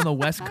city on the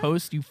West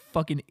Coast, you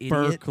fucking idiot.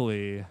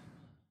 Berkeley.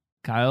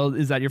 Kyle,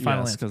 is that your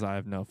final Yes, answer? because I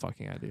have no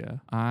fucking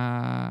idea.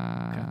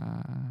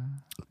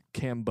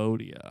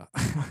 Cambodia.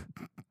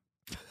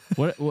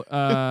 What?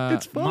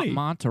 It's funny.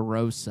 Monte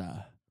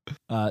Rosa.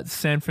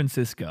 San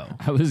Francisco.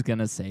 I was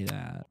gonna say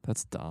that.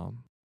 That's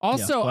dumb.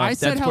 Also, well, I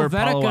said that's where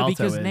Palo Helvetica Alto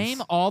because is.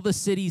 name all the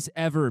cities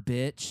ever,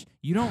 bitch.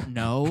 You don't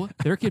know.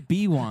 There could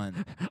be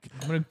one. I'm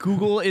gonna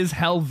Google is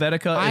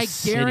Helvetica a I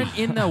city?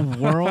 guarantee in the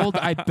world,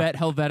 I bet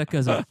Helvetica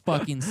is a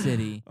fucking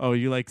city. Oh,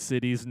 you like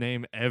cities?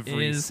 Name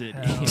every Is city.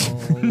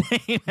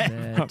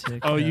 Helvetica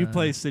Oh, you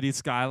play City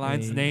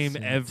Skylines? a Name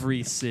city?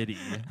 every city.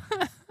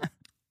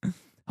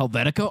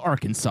 Helvetica,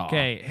 Arkansas.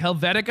 Okay,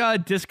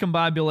 Helvetica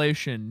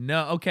discombobulation.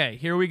 No, okay,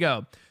 here we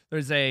go.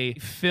 There's a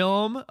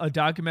film, a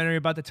documentary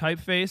about the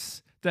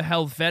typeface, the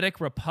Helvetic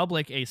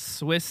Republic, a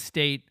Swiss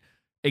state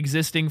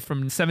existing from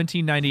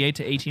 1798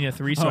 to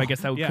 1803. So I guess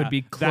that could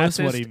be closest.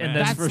 That's what he and meant.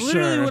 then That's for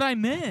literally sure. what I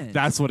meant.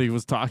 That's what he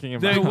was talking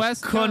about. the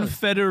West Coast.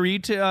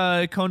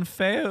 Confederitario.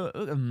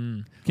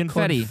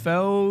 Confetti.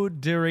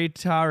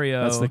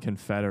 Confederitario. That's the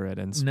Confederate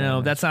in Spanish.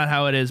 No, that's not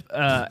how it is.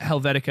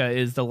 Helvetica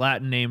is the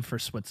Latin name for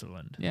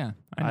Switzerland. Yeah,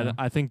 I know.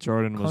 I think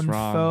Jordan was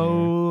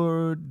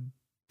wrong.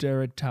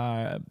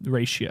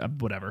 Ratio,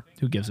 whatever.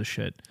 Who gives a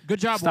shit? Good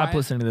job, Stop Wyatt.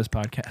 listening to this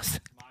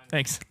podcast.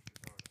 Thanks.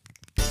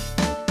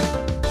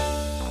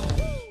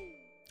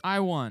 I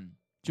won.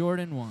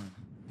 Jordan won.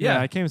 Yeah,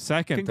 Yeah. I came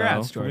second.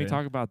 Congrats, though. Can we Jordan.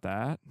 talk about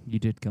that? You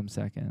did come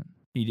second.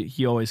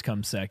 He always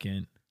comes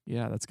second.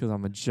 Yeah, that's because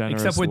I'm a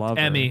generous Except with lover.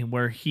 Emmy,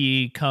 where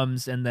he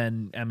comes and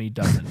then Emmy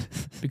doesn't.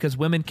 Because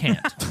women can't.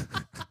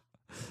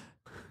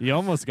 You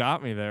almost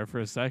got me there for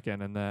a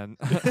second, and then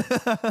I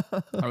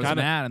was Kinda-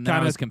 mad and then I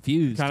kinda- was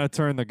confused. kind of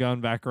turned the gun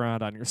back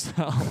around on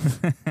yourself.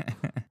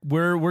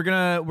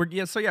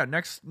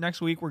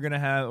 Next week we're gonna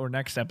have, or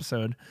next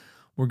episode,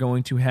 we're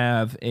going to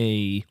have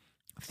a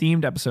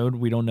themed episode.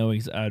 We don't know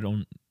I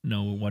don't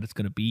know what it's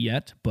gonna be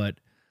yet, but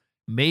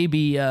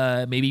maybe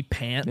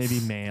pants. Maybe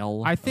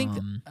male. I think,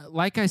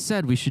 like I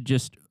said, we should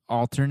just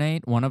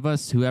alternate. One of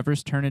us,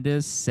 whoever's turn it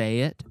is,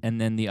 say it,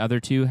 and then the other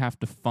two have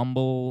to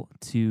fumble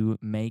to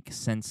make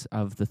sense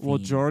of the theme. Well,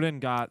 Jordan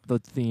got the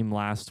theme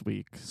last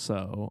week,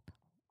 so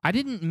I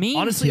didn't mean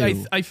Honestly,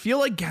 to. I feel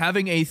like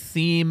having a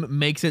theme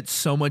makes it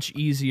so much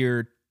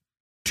easier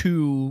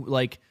to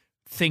like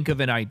think of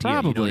an idea. You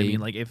know what I Probably. mean?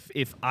 Like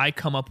if I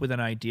come up with an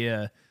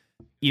idea,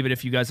 even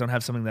if you guys don't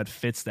have something that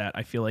fits that,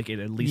 I feel like it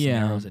at least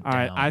Yeah. narrows it all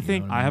down. right. I you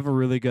think know what I have a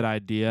really good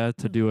idea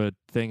to do a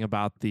thing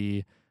about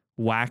the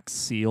wax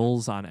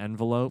seals on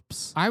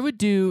envelopes. I would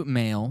do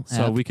mail.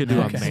 So app we could do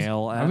Okay. a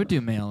mail. I would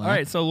do mail. All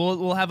right, so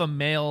we'll have a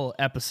male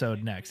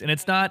episode next, and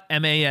it's not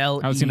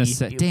MALE. I was gonna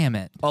say, damn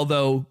it.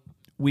 Although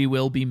we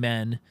will be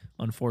men,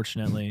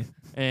 unfortunately.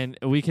 And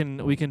we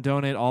can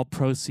donate all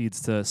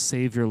proceeds to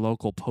Save Your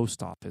Local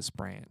Post Office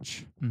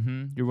branch.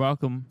 Mm-hmm. You're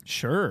welcome.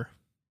 Sure.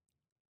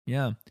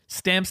 Yeah.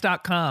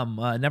 Stamps.com.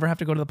 Never have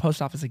to go to the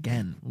post office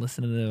again.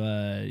 Listen to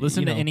the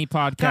Listen to any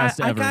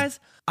podcast ever. Guys,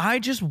 I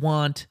just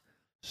want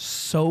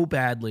so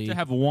badly to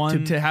have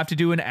one. to have to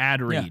do an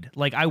ad read.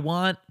 Like I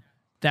want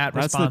that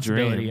That's the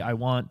responsibility. dream. I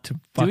want to do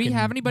fucking we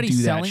have anybody do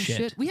that selling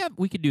shit?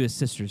 We could do a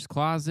sister's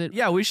closet.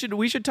 Yeah, we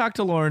should talk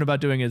to Lauren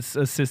about doing a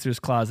sister's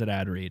closet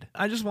ad read.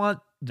 I just want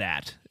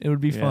that. It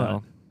would be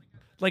fun.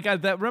 Like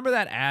remember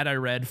that ad I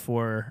read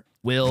for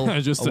Will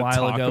Just a to while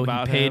talk ago?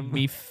 about He paid him.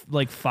 me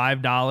like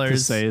 $5 To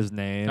say his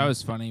name. That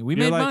was funny. We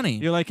You're made like, money.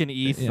 You're like an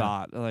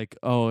e-thought. Like,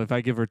 oh, if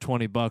I give her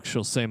 $20,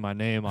 she'll say my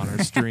name on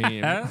her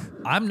stream.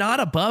 I'm not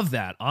above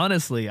that,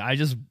 honestly. I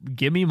just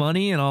give me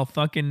money and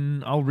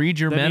I'll read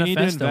your Then you need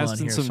to manifesto invest on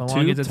in here, some so long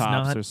tube as it's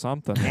tops not or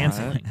something.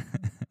 canceling.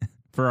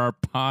 for our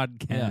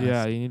podcast.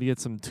 Yeah, you need to get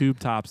some tube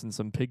tops and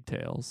some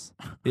pigtails.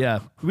 Yeah,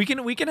 we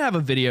can have a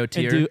video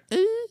tier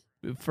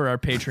And for our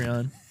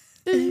Patreon.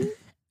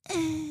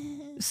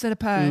 Set a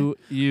pie. do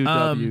U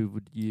Um, W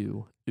would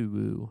you.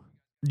 Ooh.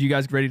 You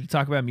guys ready to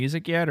talk about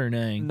music yet or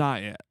no?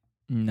 Not yet.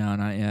 No,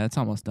 not yet. It's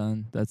almost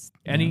done. That's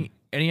Any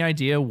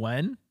idea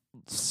when?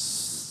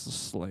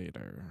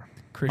 Slater.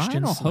 Christian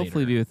Mine will Slater.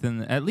 hopefully be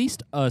within at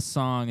least a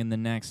song in the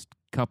next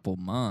couple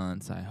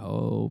months. I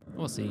hope.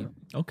 We'll see.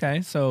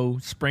 Okay, so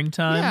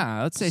springtime.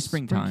 Yeah, let's say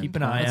springtime. Keep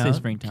an eye let's out. Say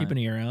springtime. Keep an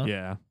ear out.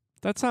 Yeah.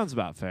 That sounds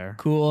about fair.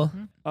 Cool.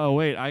 Oh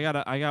wait, I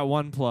got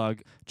one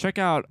plug. Check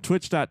out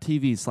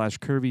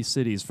twitch.tv/Curvy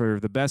Cities for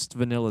the best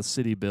vanilla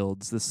city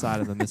builds this side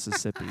of the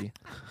Mississippi.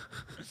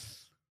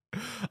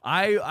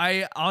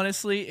 I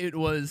honestly, it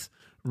was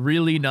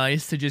really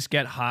nice to just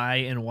get high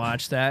and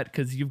watch that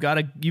because you've got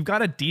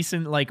a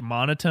decent like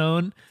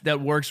monotone that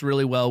works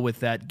really well with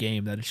that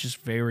game. That it's just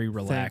very Thank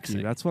relaxing.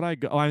 you. That's what I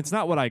go. Oh, it's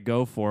not what I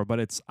go for,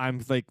 but I'm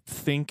like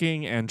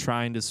thinking and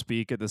trying to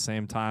speak at the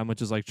same time,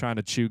 which is like trying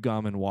to chew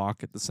gum and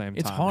walk at the same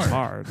It's time. hard. It's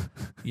hard.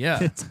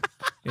 Yeah,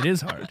 it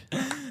is hard.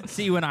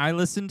 See, when I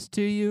listened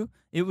to you,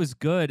 it was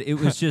good. It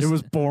was just it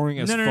was boring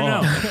as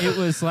no. fuck. It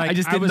was like I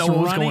just didn't was know what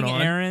was running going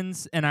on.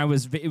 errands, and it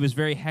was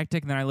very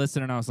hectic. And then I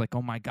listened, and I was like,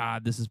 "Oh my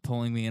god, this is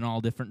pulling me in all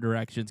different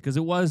directions." Because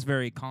it was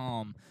very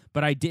calm,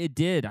 but I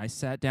did. I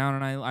sat down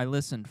and I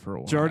listened for a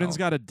while. Jordan's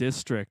got a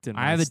district in.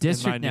 I have a in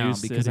district my now new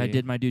because I city.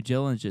 did my due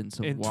diligence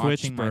of in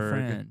watching my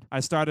Twitchburg. friend. I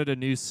started a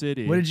new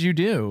city. What did you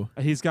do?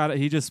 He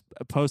just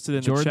posted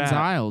in Jordan's the chat.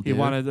 Isle, He dude.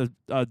 wanted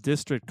a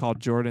district called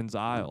Jordan's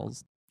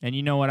Isles. And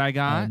you know what I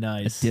got? Oh,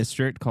 nice. A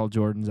district called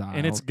Jordan's Isle.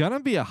 And it's gonna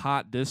be a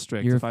hot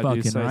district You're if I do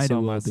fucking say right so it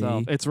will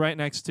myself. be. It's right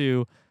next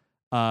to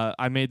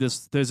I made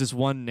this there's this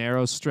one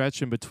narrow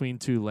stretch in between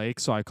two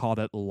lakes, so I called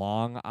it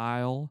Long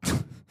Isle.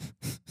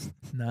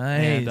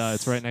 Nice. And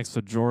it's right next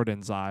to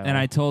Jordan's Isle. And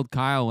I told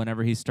Kyle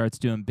whenever he starts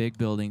doing big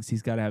buildings,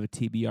 he's got to have a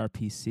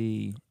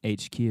TBRPC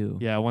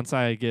HQ. yeah, once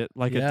I get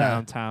like a Yeah.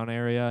 downtown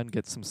area and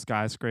get some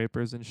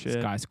skyscrapers and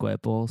shit,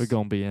 Skyscrapers. we're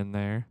gonna be in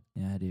there.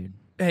 Yeah, dude.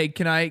 Hey,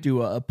 can I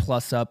do a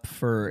plus up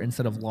for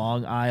instead of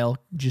Long Isle,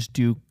 just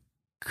do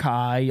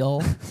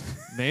Kyle?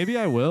 Maybe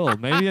I will.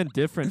 Maybe in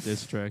different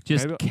district.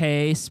 Just Maybe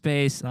K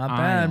space Not Isle.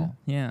 bad.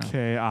 Yeah.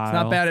 K Isle. It's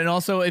not bad. And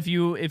also,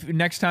 if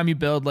next time you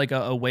build like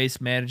a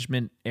waste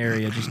management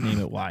area, just name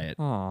it Wyatt.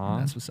 Aw,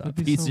 That's what's up. that'd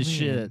be Piece so of mean.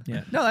 shit.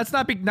 Yeah. No, that's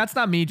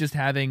not me just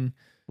having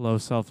Low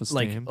self-esteem.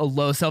 like a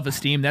low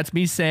self-esteem. That's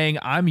me saying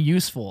I'm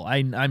useful.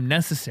 I'm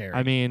necessary.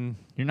 I mean,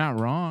 You're not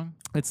wrong.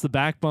 it's the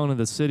backbone of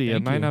the city.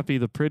 Thank it might you. not be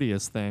the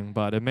prettiest thing,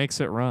 but it makes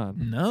it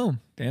run. no,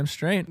 damn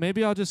straight.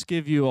 Maybe I'll just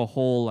give you a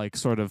whole like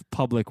sort of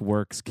public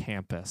works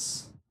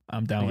campus.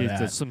 I'm down with There's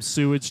that. some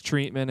sewage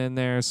treatment in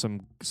there,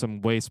 some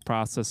waste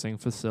processing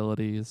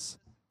facilities.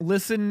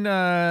 Listen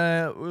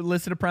to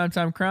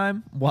Primetime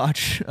Crime.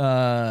 Watch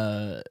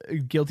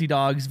Guilty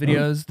Dogs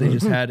videos. They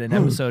just had an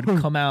episode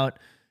come out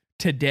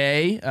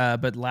today,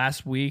 but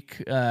last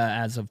week,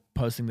 as of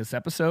posting this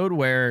episode,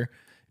 where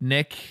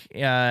Nick,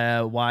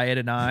 Wyatt,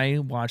 and I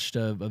watched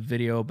a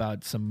video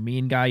about some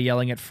mean guy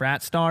yelling at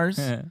frat stars.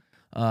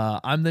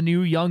 I'm the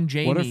new young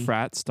Jamie. What are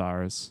frat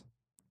stars?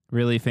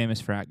 Really famous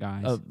frat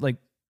guys. Like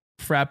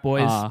frat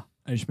boys. I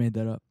just made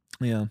that up.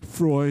 Yeah.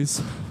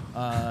 Froys.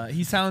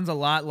 He sounds a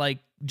lot like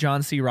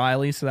John C.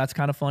 Reilly, so that's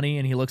kind of funny.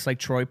 And he looks like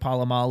Troy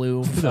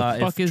Polamalu. Who the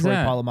fuck if is Troy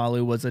that?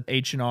 Polamalu was an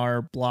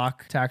H&R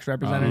Block tax He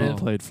representative.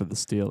 played for the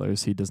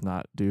Steelers. He does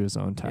not do his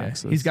own Yeah,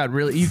 taxes. he's got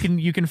really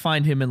you can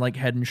find him in like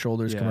Head and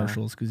Shoulders Yeah.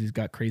 commercials because he's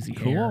got crazy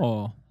hair.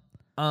 Cool.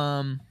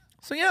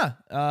 So yeah,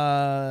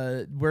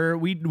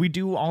 we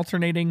do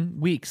alternating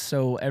weeks.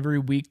 So every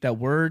week that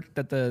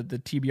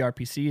the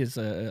TBRPC is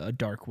a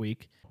dark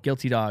week.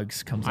 Guilty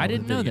Dogs comes out. I with a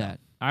didn't know video. that.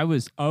 I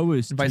was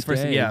And vice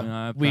versa. today when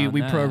Yeah, I we found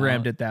that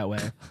programmed out. it that way.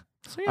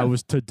 So yeah. I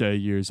was today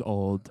years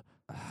old.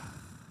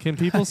 Can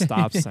people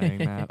stop saying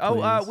that? Oh,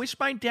 please? wish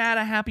my dad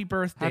a happy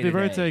birthday. Happy today.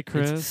 birthday,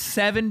 Chris. It's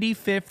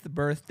 75th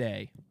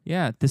birthday.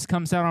 Yeah, this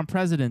comes out on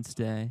President's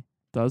Day.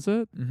 Does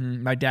it?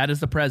 My dad is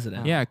the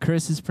president. Yeah,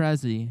 Chris is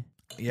Prezi.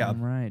 Yeah.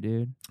 I'm right,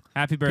 dude.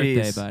 Happy birthday,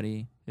 Peace.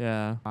 buddy.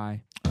 Yeah.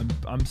 Bye.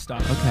 I'm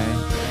stopping.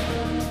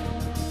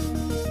 Okay.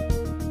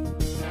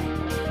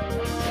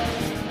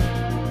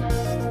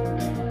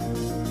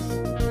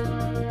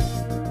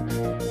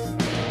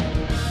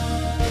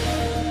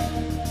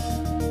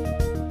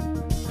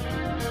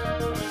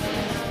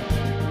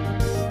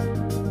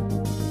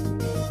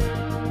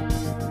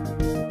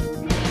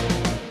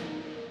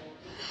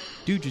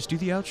 Dude, just do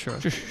the outro.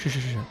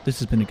 This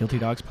has been a Guilty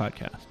Dogs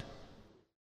podcast.